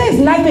him, he says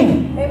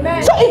nothing.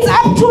 Amen. So it's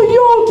up to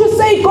you to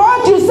say,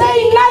 God, you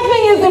say nothing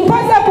is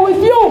impossible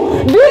with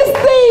you. This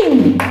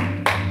thing,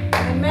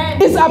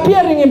 amen, is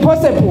appearing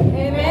impossible.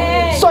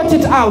 Amen. Sort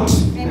it out.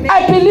 Amen.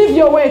 I believe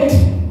your word.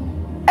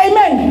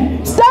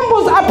 Amen.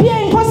 Stumbles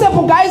appear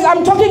impossible, guys.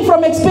 I'm talking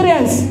from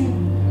experience.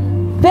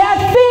 There are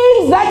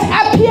things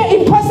that appear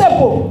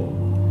impossible.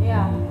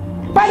 Yeah.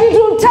 But it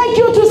will take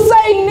you to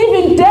saying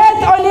even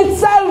death on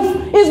itself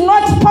is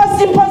not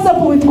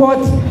impossible with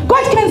God.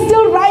 God can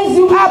still rise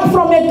you up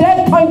from a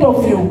dead point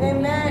of view.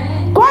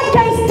 Amen. God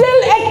can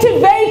still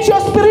activate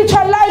your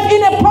spiritual life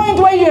in a point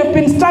where you have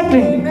been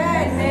struggling.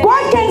 Amen.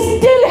 God can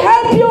still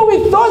help you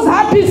with those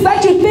habits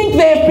that you think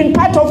they have been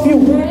part of you.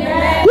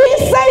 Amen. He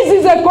says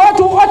he's a God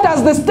who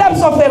orders the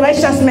steps of the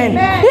righteous man.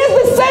 Amen. He's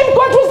the same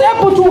God who's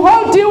able to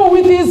hold you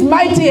with his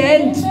mighty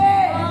hand.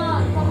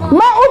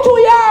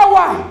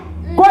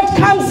 God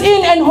comes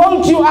in and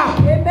holds you up.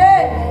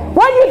 Amen.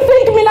 When you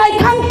think, I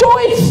can't do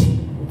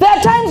it, there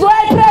are times where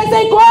I pray, I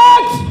say,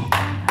 God,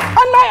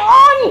 on my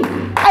own,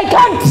 I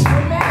can't.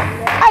 Amen.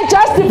 I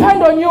just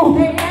depend on you.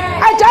 Amen.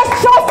 I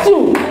just trust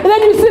you. And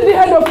then you see the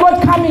hand of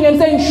God coming and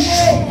saying,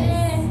 shh.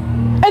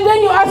 And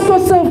then you ask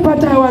yourself,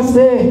 but I was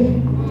there.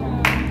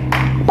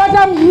 But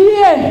I'm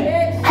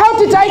here. How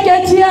did I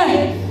get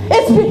here?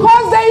 It's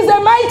because there is a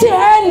mighty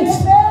hand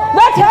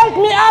that held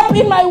me up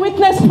in my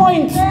weakness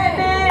point.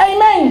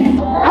 Amen.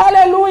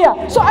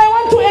 Hallelujah. So I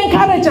want to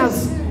encourage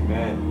us.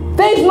 Amen.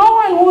 There is no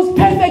one who's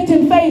perfect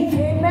in faith.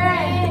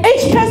 Amen.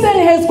 Each person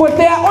has got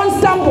their own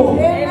stumble.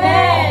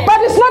 Amen.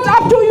 But it's not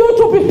up to you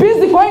to be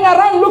busy going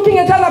around looking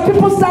at other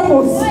people's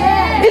stumbles.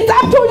 Amen. It's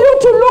up to you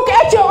to look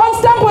at your own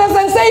stumbles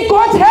and say,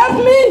 God, help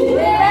me.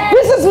 Amen.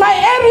 This is my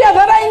area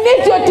that I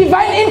need your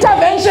divine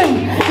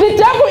intervention. The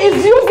devil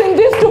is using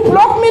this to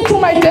block me to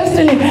my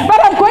destiny. But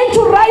I'm going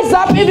to rise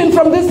up even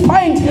from this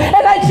point.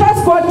 And I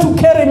trust God to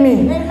carry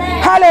me.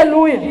 Amen.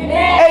 Hallelujah.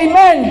 Amen.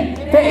 Amen.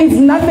 There is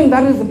nothing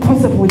that is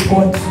impossible with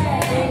God.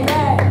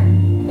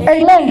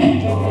 Amen.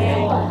 Amen.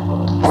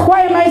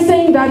 Why am I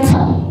saying that?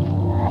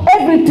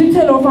 Every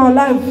detail of our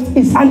life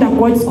is under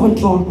God's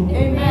control.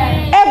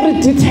 Amen.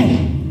 Every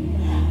detail.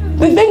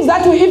 The things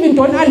that we even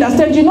don't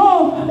understand,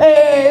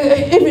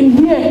 even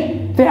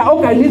here, there are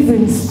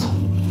organisms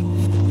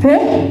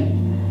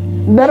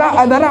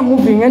that are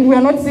moving and we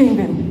are not seeing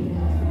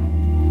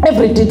them.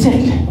 Every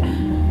detail.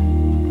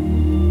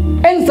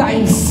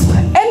 Enzymes,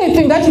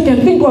 anything that you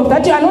can think of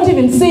that you are not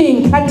even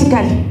seeing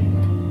practically.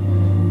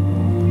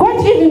 God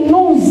God even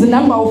knows the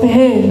number of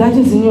hair that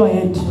is in your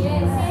head.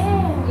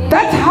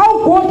 That's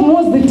how God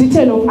knows the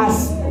detail of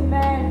us.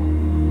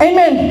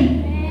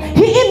 Amen.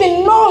 He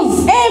even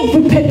knows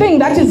everything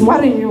that is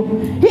worrying you.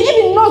 He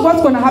even knows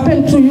what's going to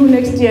happen to you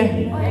next year.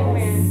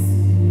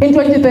 In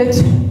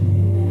 2030.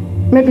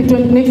 Maybe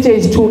next year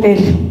is too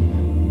early.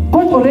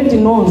 God already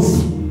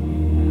knows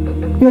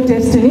your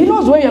destiny. He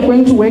knows where you're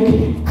going to work.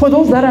 For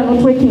those that are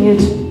not working yet,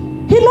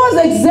 He knows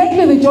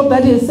exactly the job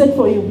that He has set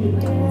for you.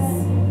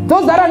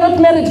 Those that are not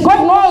married,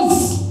 God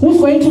knows who's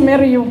going to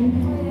marry you.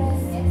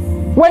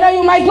 Whether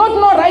you might not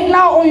know right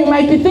now, or you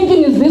might be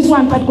thinking is this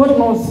one, but God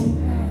knows.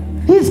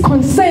 He's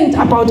concerned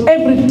about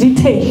every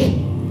detail.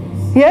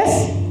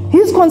 Yes?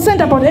 He's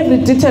concerned about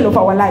every detail of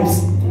our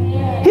lives.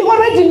 He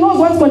already knows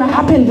what's going to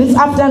happen this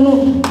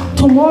afternoon,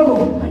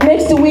 tomorrow,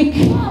 next week,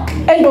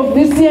 end of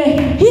this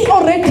year. He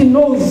already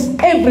knows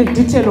every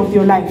detail of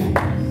your life.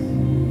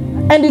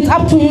 And it's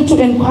up to you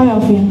to inquire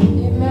of Him.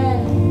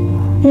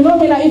 Amen. You know,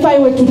 if I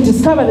were to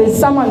discover there's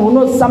someone who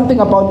knows something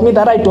about me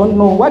that I don't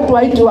know, what do?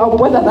 I'll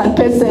bother that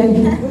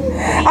person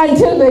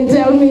until they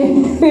tell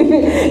me.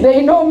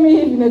 They know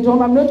me in at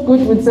home. I'm not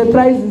good with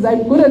surprises.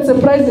 I'm good at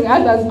surprising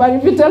others. But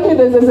if you tell me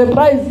there's a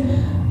surprise,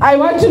 I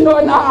want to know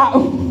now.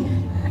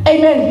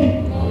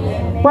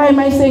 Amen. Why am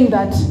I saying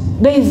that?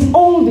 There is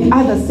all the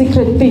other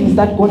secret things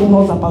that God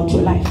knows about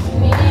your life.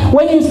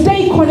 When you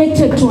stay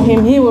connected to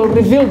Him, He will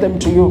reveal them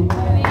to you.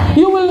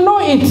 You will know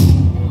it.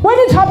 When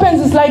it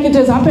happens, it's like it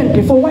has happened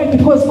before. Why?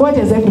 Because God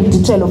has every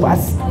detail of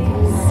us.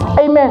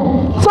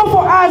 Amen. So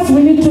for us,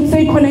 we need to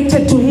stay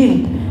connected to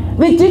Him.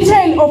 The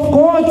detail of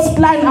God's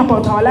plan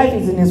about our life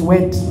is in His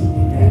Word.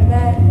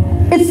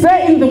 It's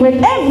there in the Word.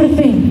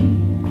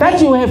 Everything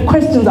that you have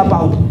questions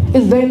about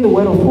is there in the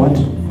Word of God.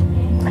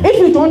 If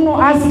you don't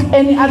know, ask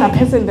any other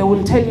person, they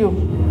will tell you.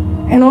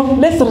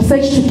 Let's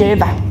research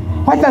together.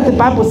 What does the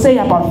Bible say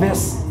about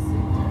this?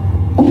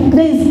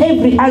 There is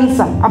every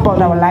answer about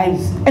our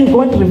lives. And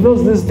God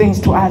reveals these things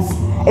to us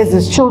as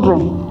His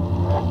children.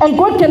 And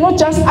God cannot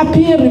just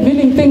appear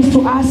revealing things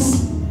to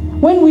us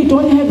when we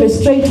don't have a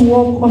straight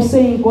walk of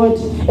saying, God,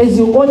 as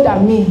you order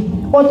me,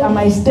 order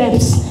my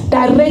steps,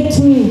 direct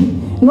me.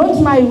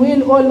 Not my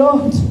will, oh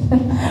Lord,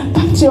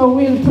 but your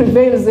will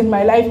prevails in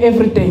my life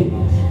every day.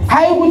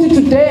 Hi,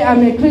 today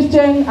I'm a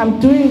Christian, I'm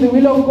doing the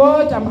will of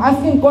God, I'm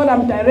asking God,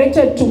 I'm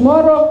directed.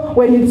 Tomorrow,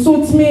 when it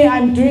suits me,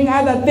 I'm doing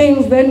other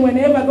things. Then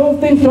whenever those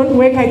things don't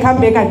work, I come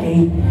back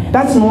again.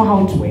 That's not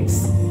how it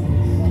works.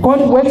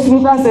 God works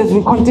with us as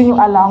we continue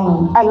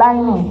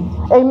aligning,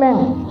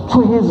 amen,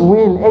 to His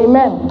will,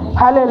 amen,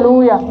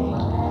 hallelujah.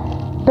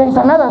 There's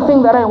another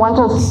thing that I want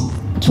us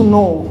to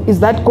know, is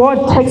that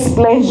God takes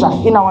pleasure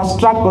in our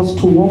struggles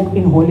to walk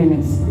in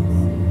holiness.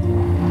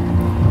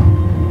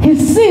 He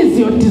sees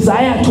your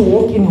desire to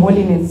walk in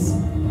holiness.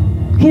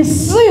 He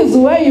sees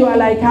where you are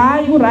like,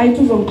 you're right,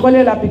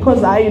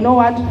 because you know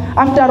what?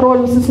 After all,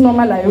 this is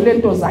normal. Actually,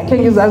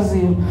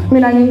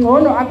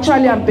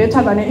 I'm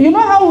better than it. You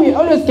know how we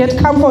always get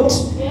comfort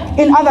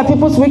in other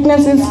people's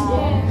weaknesses?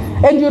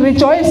 And you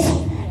rejoice.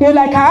 You're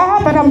like,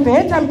 but I'm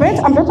better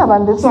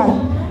than this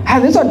one.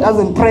 This one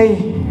doesn't pray.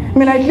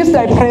 At least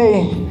I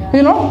pray.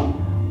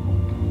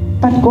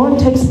 But God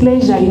takes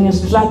pleasure in your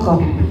struggle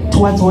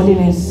towards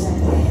holiness.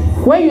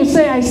 Where you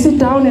say, I sit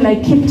down and I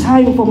keep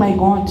time for my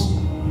God,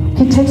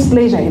 He takes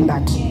pleasure in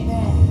that.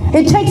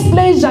 He takes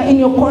pleasure in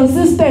your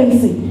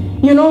consistency,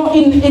 in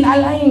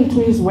aligning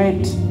to His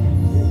Word.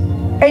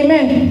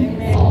 Amen.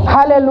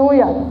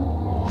 Hallelujah.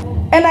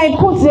 And I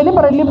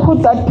deliberately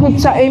put that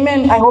picture,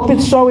 amen. I hope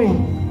it's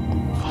showing.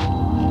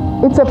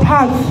 It's a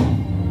path.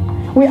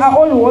 We are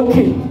all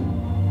walking.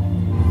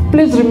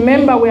 Please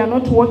remember, we are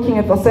not walking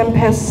at the same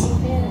pace.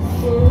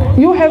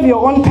 You have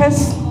your own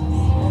pace.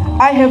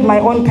 I have my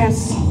own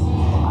pace.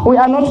 We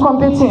are not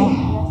competing.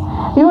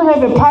 You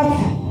have a path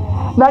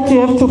that you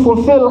have to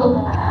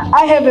fulfill.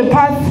 I have a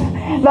path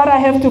that I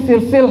have to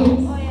fulfill.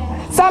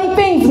 Some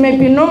things may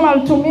be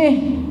normal to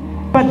me,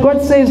 but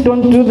God says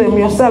don't do them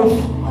yourself.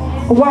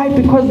 Why?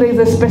 Because there is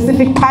a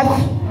specific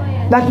path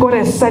that God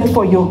has set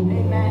for you.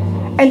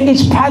 And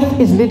each path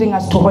is leading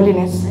us to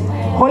holiness.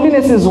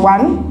 Holiness is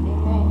one,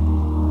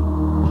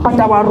 but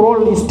our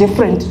role is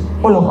different,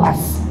 all of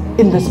us,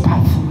 in this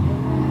path.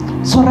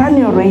 So run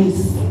your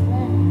race.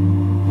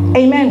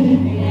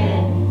 Amen.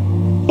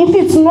 If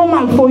it's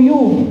normal for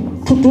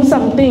you to do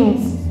some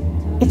things,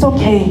 it's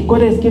okay.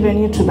 God has given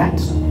you to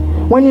that.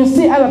 When you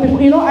see other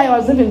people, I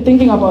was even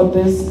thinking about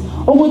this.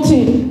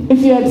 Oguchi, if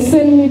you had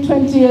seen me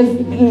 20 years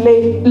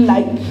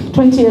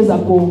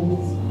ago,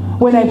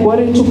 when I got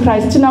into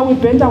Christ, now we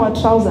bent our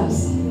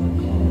trousers.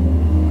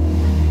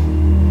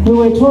 We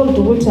were told,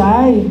 Oguchi,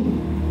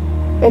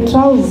 a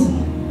trouser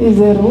is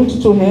a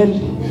route to hell.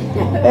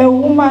 A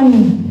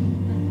woman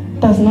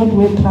does not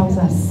wear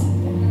trousers.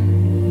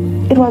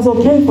 It was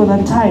okay for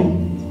that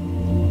time.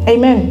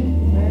 Amen.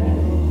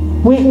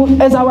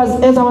 As I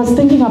was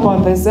thinking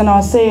about this, and I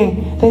was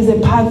saying, there's a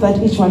path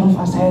that each one of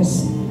us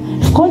has.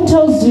 If God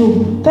tells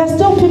you, there's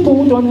still people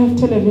who don't have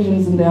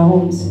televisions in their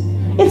homes.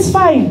 It's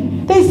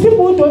fine. There's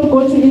people who don't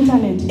go to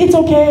internet. It's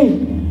okay.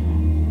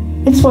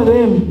 It's for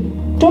them.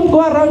 Don't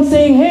go around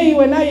saying, hey,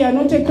 when you are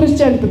not a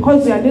Christian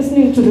because you are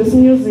listening to this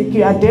music,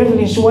 you are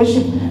devilish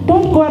worship.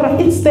 Don't go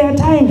around. It's their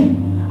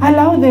time.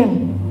 Allow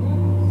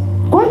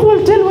them. God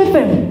will deal with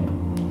them.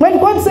 When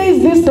God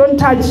says this, don't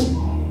touch,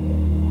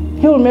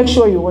 He will make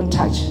sure you won't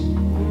touch.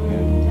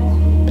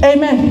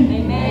 Amen.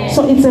 Amen.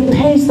 So it's a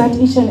pace that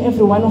each and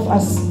every one of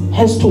us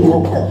has to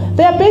walk.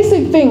 There are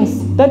basic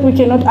things that we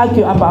cannot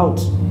argue about.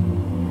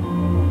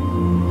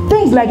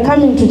 Things like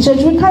coming to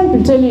church. We can't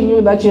be telling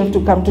you that you have to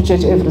come to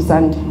church every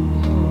Sunday.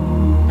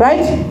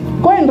 Right?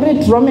 Go and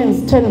read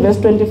Romans 10 verse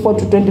 24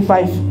 to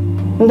 25.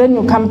 And then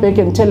you come back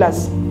and tell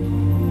us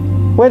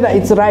whether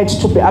it's right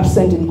to be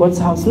absent in God's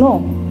house.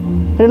 No.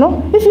 You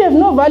know, if you have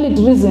no valid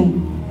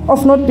reason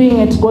of not being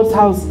at God's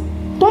house,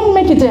 don't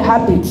make it a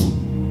habit.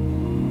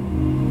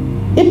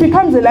 It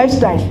becomes a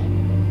lifestyle.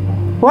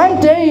 One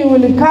day you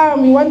will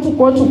come, you want to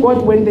go to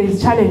God when there is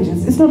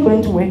challenges. It's not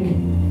going to work.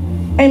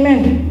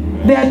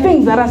 Amen. There are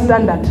things that are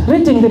standard.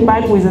 Reading the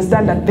Bible is a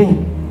standard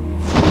thing.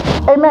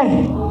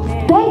 Amen.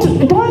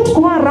 Don't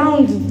go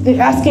around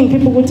asking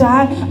people,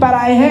 but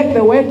I heard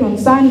the word on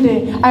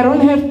Sunday. I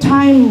don't have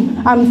time.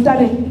 I'm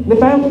studying the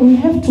Bible. We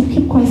have to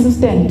keep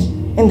consistent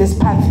in this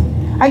path.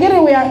 I get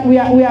it. We are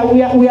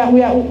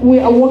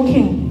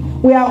walking.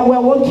 We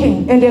are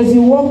walking, and as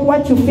you walk,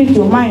 what you feed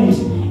your mind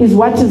is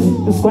what is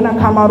going to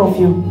come out of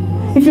you.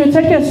 If you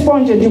take a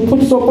sponge and you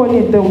put soap on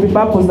it, there will be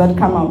bubbles that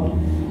come out.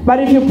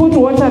 But if you put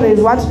water, there is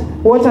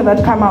water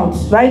that come out,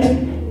 right?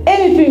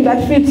 Anything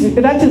that is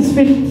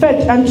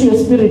fed unto your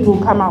spirit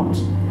will come out.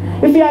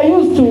 If you are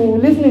used to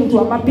listening to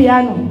a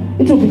piano,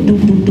 it will be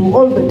do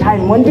all the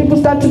time. When people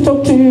start to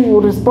talk to you, you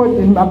respond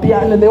in a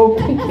piano, they will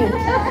pick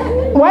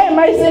it. Why am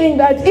I saying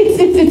that?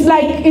 It's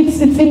like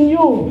it's in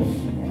you.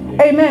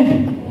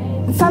 Amen.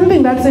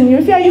 Something that's in you.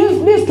 If you are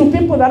used to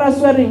people that are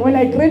swearing, when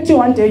I greet you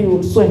one day, you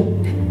will swear.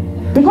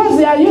 Because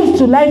they are used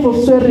to life of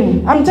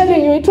swearing. I'm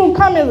telling you, it will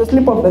come as a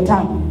slip of the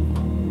tongue.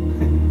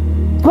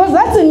 Because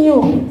that's in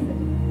you.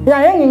 You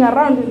are hanging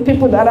around with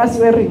people that are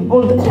swearing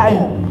all the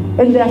time.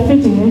 And they are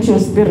fitting into your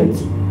spirit.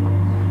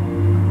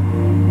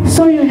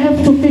 So you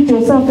have to fit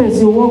yourself as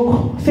you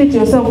walk. Fit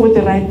yourself with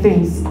the right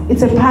things.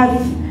 It's a path.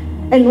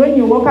 And when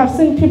you walk, I've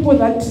seen people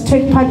that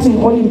take part in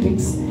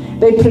Olympics.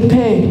 They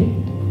prepare.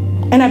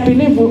 And I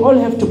believe we all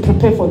have to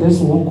prepare for this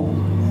walk.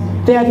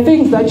 There are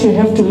things that you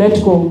have to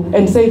let go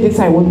and say, this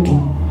I won't do.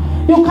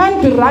 You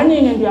can't be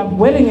running and you are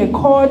wearing a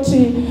coat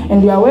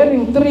and you are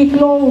wearing 3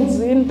 clothes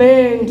in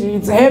there and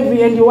it's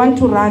heavy and you want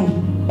to run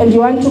and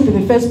you want to be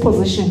the first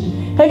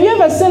position. Have you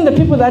ever seen the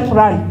people that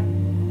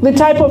run? The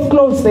type of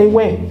clothes they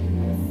wear.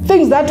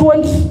 Things that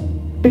won't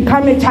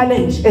become a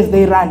challenge as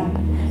they run.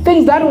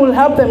 Things that will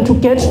help them to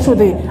get to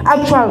the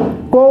actual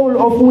goal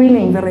of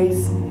winning the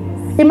race.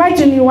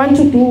 Imagine you want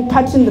to do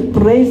part in the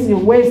race, you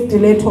wear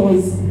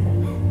stilettos.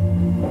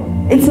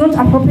 It's not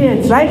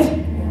appropriate, right?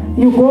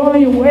 You go,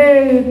 you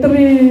wear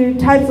 3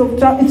 types of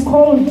trousers. It's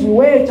cold, you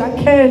wear a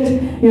jacket,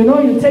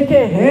 you take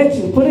a hat,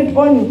 you put it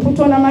on, you put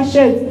on a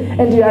machete,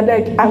 and you are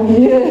like, I'm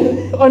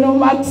here, on a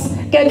max,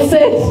 get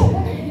set,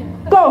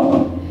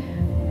 go.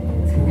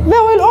 They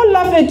will all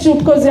laugh at you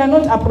because you are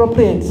not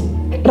appropriate,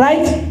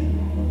 right?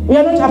 You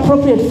are not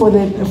appropriate for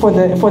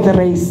the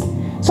race.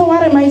 So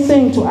what am I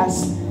saying to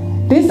us?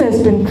 This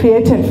has been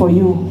created for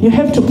you. You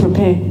have to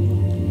prepare.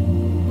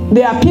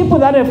 There are people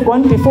that have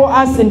gone before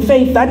us in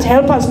faith that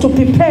help us to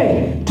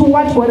prepare to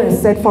what God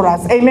has said for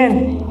us.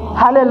 Amen.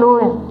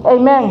 Hallelujah.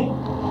 Amen.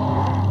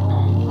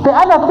 The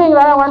other thing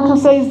that I want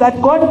to say is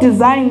that God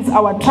designs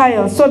our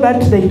trials so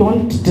that they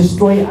don't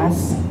destroy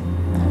us.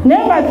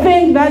 Never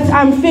think that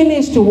I'm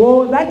finished.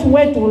 Whoa, that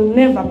word will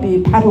never be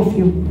a part of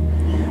you.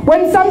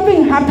 When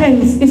something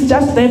happens, it's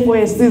just there for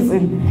a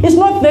season. It's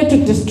not there to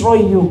destroy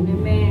you.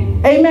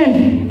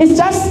 Amen. It's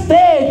just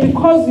there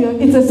because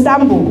it's a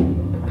stumble.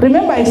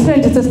 Remember, I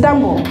said it's a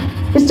stumble.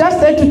 It's just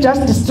there to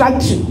just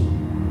distract you.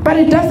 But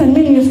it doesn't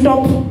mean you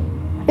stop.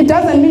 It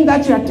doesn't mean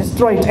that you are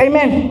destroyed.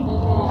 Amen.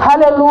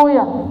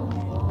 Hallelujah.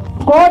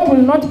 God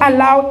will not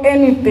allow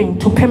anything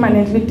to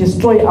permanently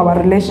destroy our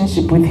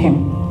relationship with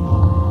Him.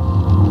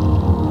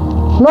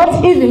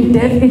 Not even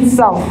death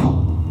itself.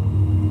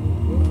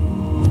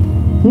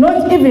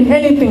 Not even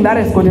anything that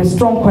has got a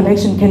strong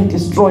connection can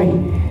destroy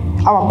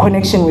our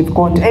connection with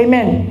God.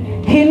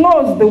 Amen. He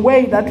knows the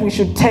way that we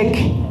should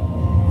take.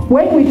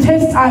 When we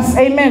test us,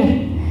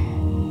 amen,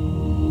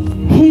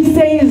 He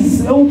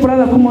says, oh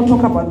brother, come on,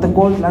 talk about the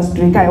gold last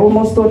week. I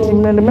almost thought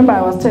him, remember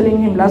I was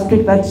telling him last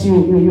week that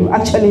you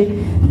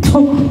actually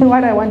took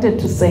what I wanted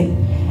to say.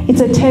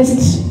 It's a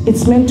test.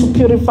 It's meant to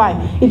purify.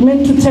 It's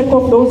meant to take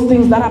off those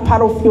things that are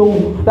part of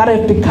you, that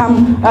have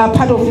become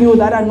part of you,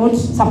 that are not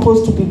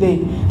supposed to be there.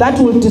 That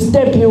will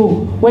disturb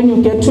you when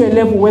you get to a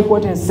level where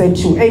God has set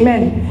you.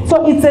 Amen.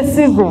 So it's a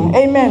season.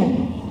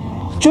 Amen.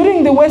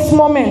 During the worst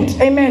moment,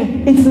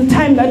 amen, it's the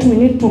time that we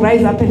need to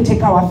rise up and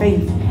take our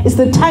faith. It's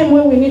the time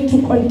where we need to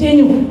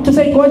continue to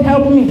say, God,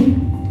 help me.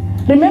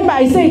 Remember,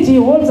 I said He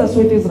holds us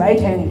with His right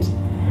hand.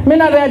 I mean,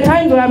 there are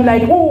times where I'm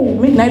like, oh,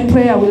 midnight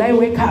prayer, will I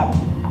wake up?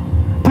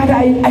 But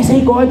I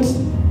say, God,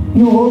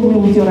 You hold me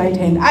with your right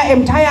hand. I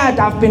am tired.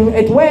 I've been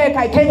at work.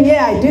 I came here.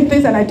 I did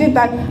this and I did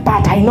that.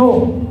 But I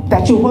know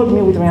that you hold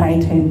me with my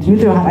right hand.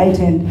 With your right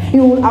hand.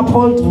 You will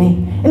uphold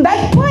me. In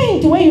that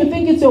point where you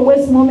think it's your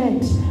worst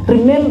moment,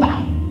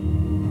 remember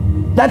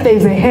that there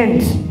is a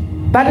hand.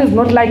 That is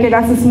not like a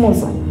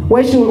Musa,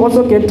 where she will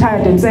also get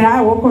tired and say,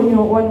 I walk on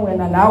your own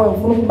when an hour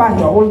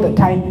all the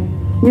time.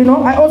 You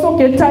know, I also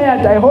get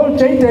tired. I hold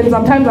Jaden.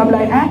 Sometimes I'm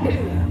like,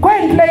 go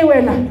and play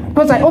when,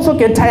 because I also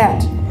get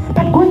tired.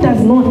 But God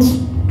does not.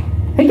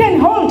 He can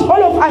hold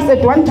all of us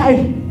at one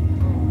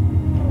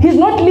time. He's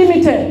not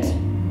limited.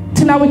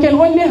 So now we can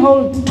only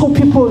hold 2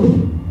 people.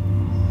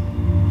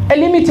 A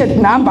limited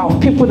number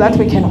of people that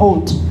we can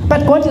hold.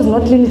 But God is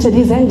not limited.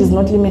 His hand is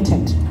not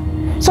limited.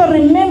 So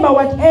remember,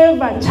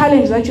 whatever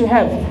challenge that you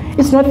have,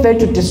 it's not there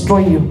to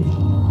destroy you.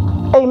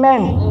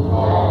 Amen.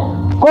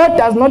 God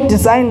does not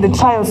design the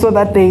trials so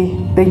that they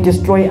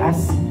destroy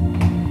us.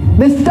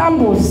 The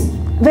stumbles,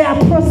 they are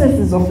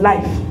processes of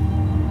life.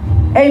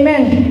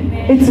 Amen.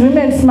 It's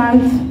Women's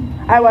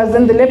Month. I was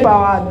in the labor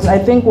ward, I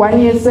think 1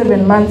 year,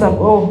 7 months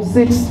ago,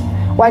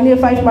 1 year,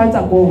 5 months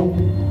ago.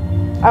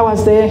 I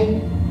was there.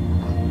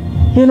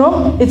 You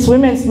know, it's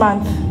Women's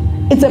Month.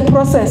 It's a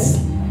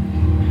process.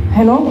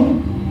 You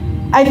know,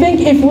 I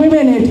think if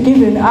women had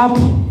given up,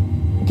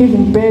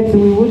 giving birth,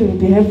 we wouldn't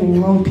be having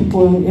more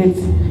people on earth.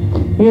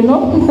 You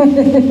know,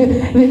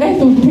 the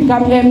earth would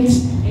become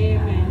empty.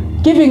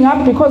 Amen. Giving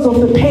up because of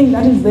the pain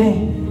that is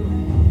there.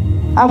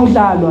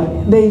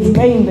 There is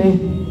pain there.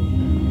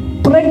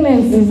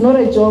 Pregnancy is not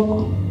a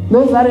joke.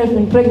 Those that have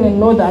been pregnant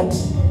know that.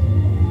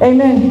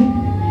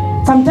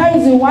 Amen.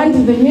 Sometimes you want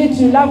the meat,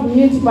 you love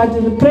meat, but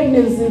in the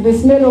pregnancy, the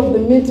smell of the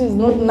meat is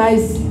not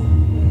nice.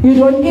 You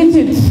don't eat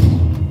it.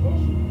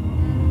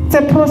 It's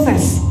a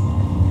process.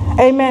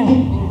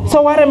 Amen.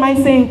 So what am I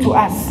saying to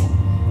us?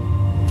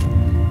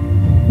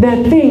 There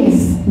are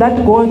things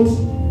that God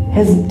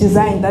has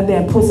designed, that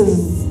there are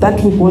processes that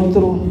we go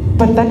through,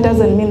 but that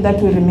doesn't mean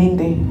that we remain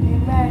there.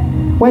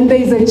 Amen. When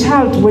there is a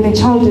child, when a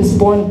child is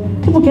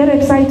born, people get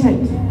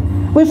excited.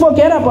 We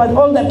forget about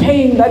all the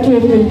pain that we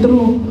have been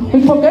through.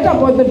 We forget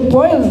about the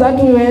boils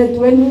that we had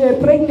when we were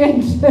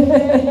pregnant.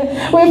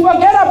 We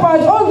forget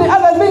about all the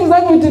other things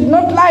that we did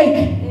not like.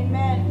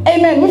 Amen.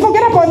 Amen. We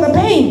forget about the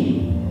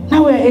pain.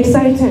 Now we are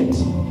excited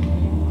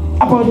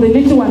about the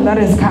little one that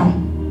has come.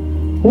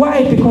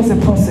 Why? Because a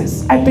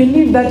process. I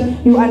believe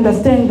that you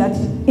understand that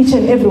each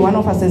and every one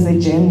of us is a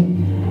journey.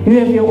 You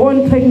have your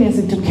own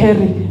pregnancy to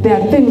carry. There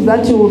are things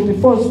that you will be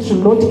forced to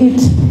not eat.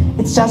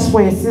 It's just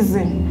for a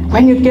season.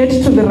 When you get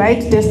to the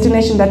right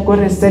destination that God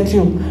has set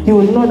you, you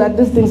will know that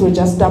these things were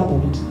just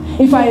stumbled.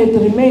 If I had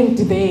remained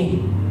there,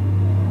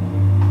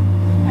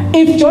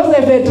 if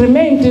Joseph had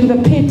remained in the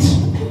pit,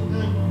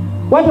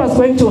 what was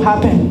going to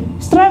happen?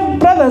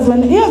 Brothers,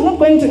 when he was not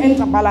going to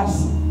enter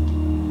palace.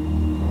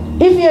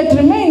 If he had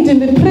remained in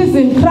the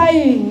prison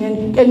crying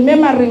and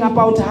murmuring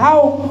about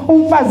how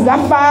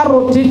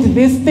Pharaoh did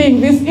this thing,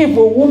 this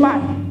evil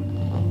woman.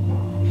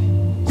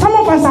 Some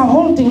of us are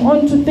holding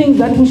on to things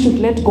that we should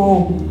let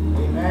go.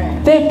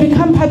 Amen. They've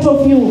become part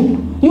of you.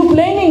 You're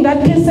blaming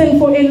that person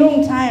for a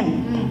long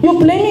time. You're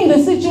blaming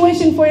the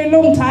situation for a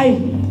long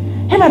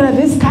time. Hey, but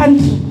this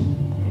country.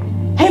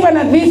 Hey, but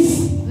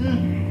this.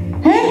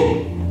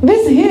 Hey?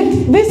 This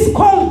heat, this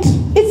cold.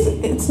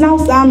 It's now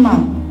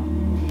summer.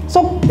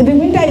 So the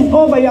winter is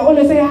over, you are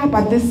always saying,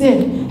 but this year,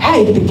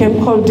 it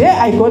became cold.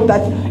 I got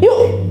that.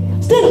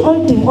 You still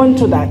holding on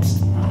to that.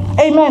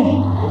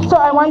 Amen. So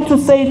I want to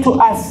say to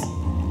us,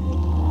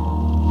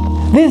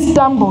 these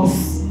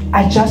stumbles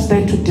are just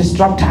there to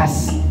distract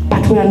us,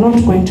 but we are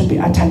not going to be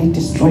utterly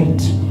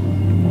destroyed.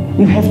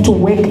 You have to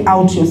work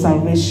out your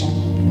salvation.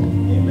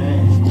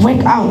 Amen.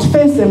 Work out,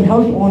 face them,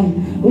 hold on.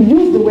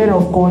 Use the word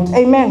of God.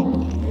 Amen.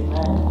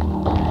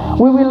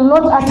 We will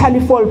not utterly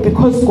fall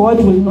because God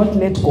will not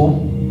let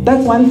go.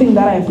 That's one thing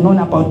that I've known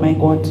about my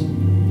God.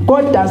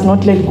 God does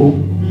not let go.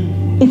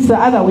 It's the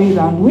other way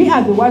around. We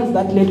are the ones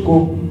that let go.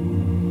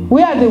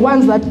 We are the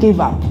ones that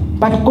give up.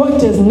 But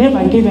God has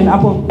never given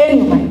up on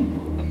anyone.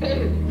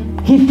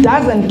 He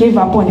doesn't give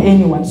up on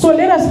anyone. So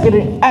let us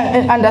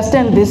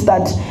understand this,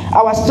 that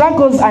our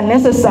struggles are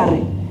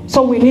necessary.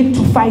 So we need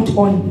to fight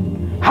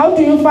on. How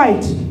do you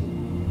fight?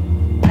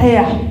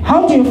 Prayer.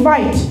 How do you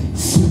fight?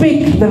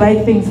 Speak the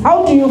right things.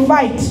 How do you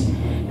fight?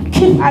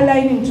 Keep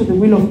aligning to the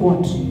will of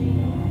God.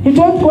 You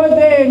don't go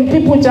there and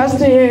people just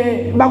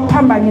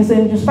backpambanize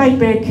and you fight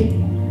back.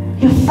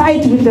 You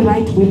fight with the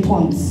right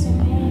weapons.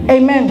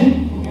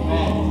 Amen.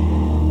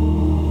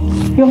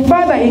 Your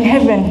Father in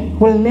heaven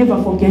will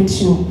never forget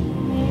you.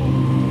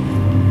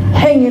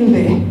 Hang in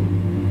there.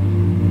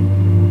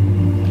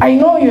 I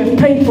know you have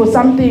prayed for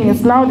something.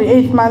 It's now the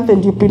 8th month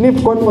and you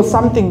believe God for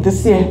something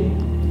this year.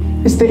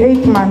 It's the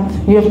 8th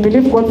month. You have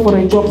believed God for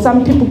a job.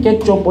 Some people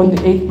get job on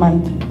the 8th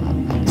month.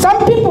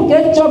 Some people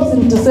get jobs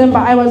in December.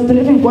 I was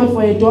believing God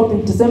for a job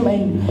in December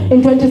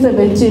in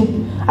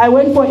 2017. I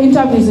went for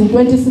interviews in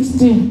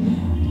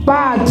 2016.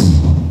 But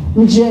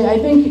I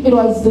think it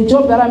was the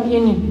job that I'm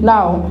in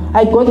now.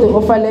 I got the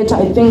offer letter,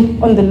 I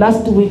think, on the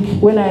last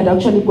week when I had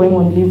actually going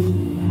on leave.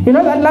 You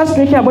know that last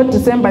week about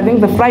December, I think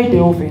the Friday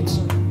of it,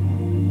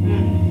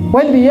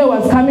 when the year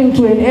was coming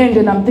to an end,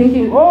 and I'm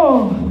thinking,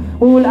 oh,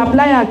 we will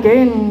apply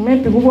again,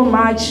 maybe Google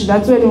March,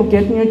 that's when we'll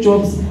get new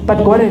jobs,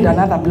 but God had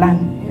another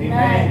plan.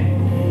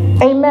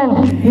 Amen.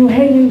 Amen. You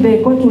hang in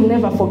there, God will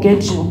never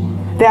forget you.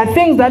 There are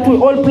things that we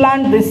all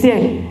planned this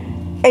year.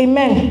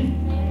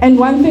 Amen. And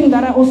one thing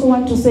that I also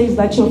want to say is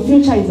that your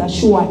future is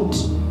assured.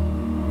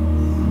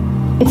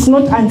 It's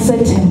not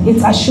uncertain,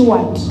 it's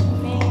assured.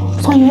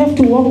 So you have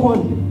to walk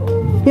on.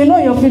 You know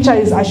your future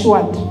is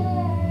assured.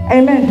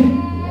 Amen.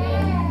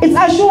 It's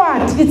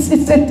assured.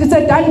 It's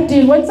a done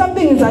deal. When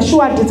something is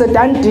assured, it's a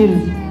done deal.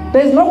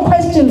 There's no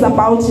questions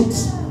about it.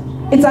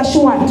 It's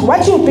assured.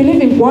 What you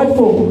believe in God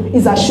for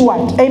is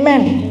assured.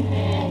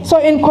 Amen. So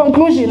in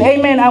conclusion,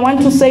 amen, I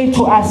want to say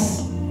to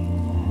us,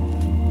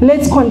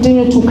 let's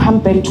continue to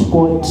come back to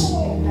God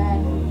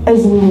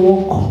as we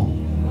walk.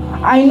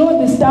 I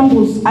know the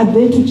stumbles are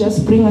there to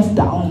just bring us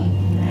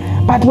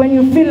down. But when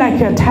you feel like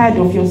you're tired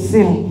of your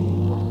sin,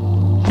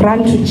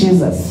 run to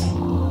Jesus.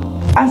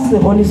 Ask the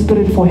Holy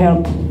Spirit for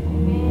help.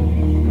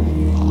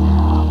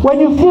 When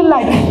you feel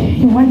like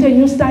you want a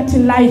new start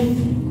in life,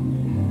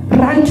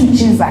 run to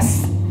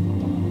Jesus.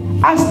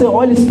 Ask the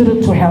Holy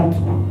Spirit to help.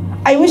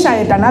 I wish I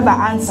had another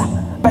answer,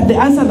 but the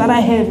answer that I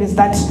have is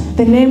that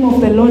the name of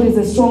the Lord is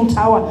a strong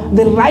tower.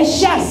 The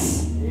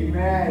righteous,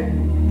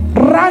 amen,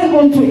 run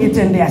onto it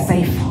and they are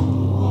safe.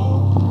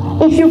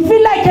 If you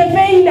feel like a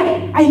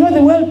failure, I know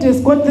the world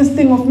has got this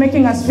thing of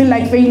making us feel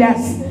like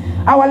failures.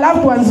 Our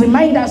loved ones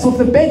remind us of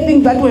the bad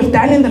things that we've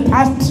done in the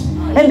past,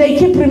 and they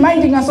keep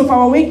reminding us of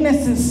our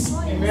weaknesses.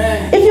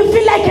 Amen. If you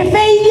feel like a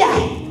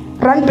failure,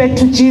 run back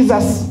to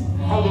Jesus.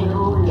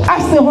 Hallelujah.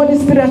 Ask the Holy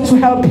Spirit to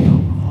help you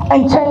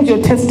and change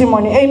your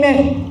testimony.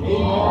 Amen.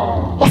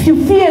 Amen. If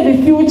you fear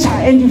the future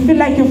and you feel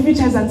like your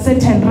future is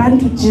uncertain, run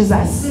to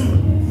Jesus.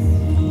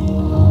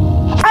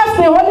 Ask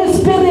the Holy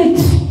Spirit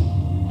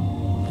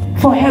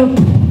for help.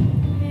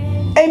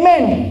 Amen.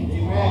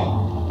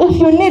 Amen. If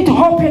you need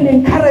hope and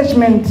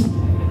encouragement,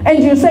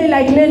 and you say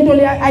like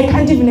Lentoli, I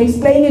can't even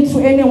explain it to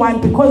anyone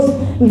because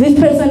this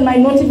person might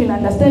not even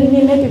understand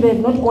me, maybe they've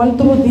not gone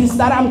through this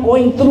that I'm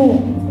going through,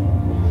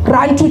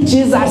 run to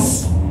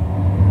Jesus.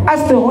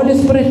 Ask the Holy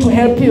Spirit to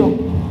help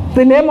you.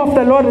 The name of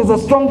the Lord is a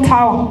strong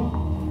tower.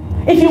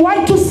 If you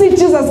want to see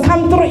Jesus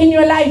come through in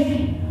your life,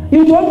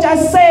 you don't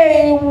just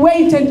say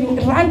wait and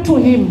you run to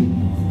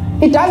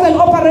him. It doesn't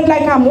operate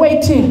like I'm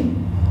waiting.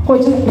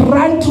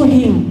 Run to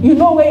him. You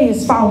know where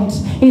he's found.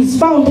 He's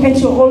found at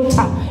your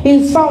altar.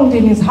 He's found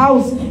in his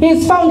house.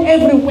 He's found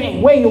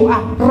everywhere where you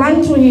are.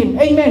 Run to him.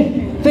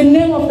 Amen. The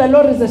name of the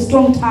Lord is a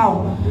strong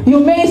tower. You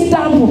may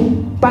stumble,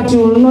 but you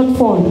will not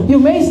fall. You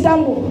may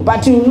stumble,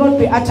 but you will not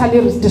be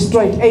utterly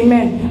destroyed.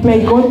 Amen.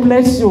 May God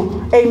bless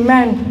you.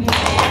 Amen.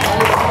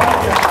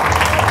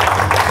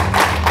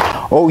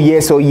 Oh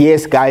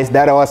yes, guys,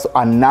 that was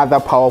another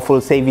powerful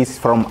service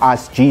from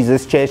us,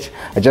 Jesus Church.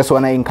 I just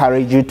want to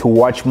encourage you to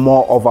watch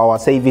more of our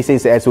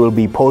services as we'll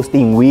be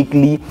posting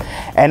weekly.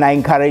 And I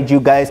encourage you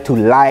guys to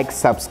like,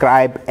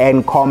 subscribe,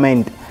 and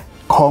comment.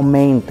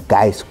 Comment,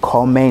 guys,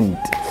 comment.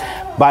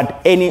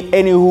 But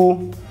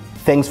anywho,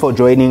 thanks for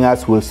joining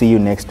us. We'll see you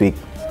next week.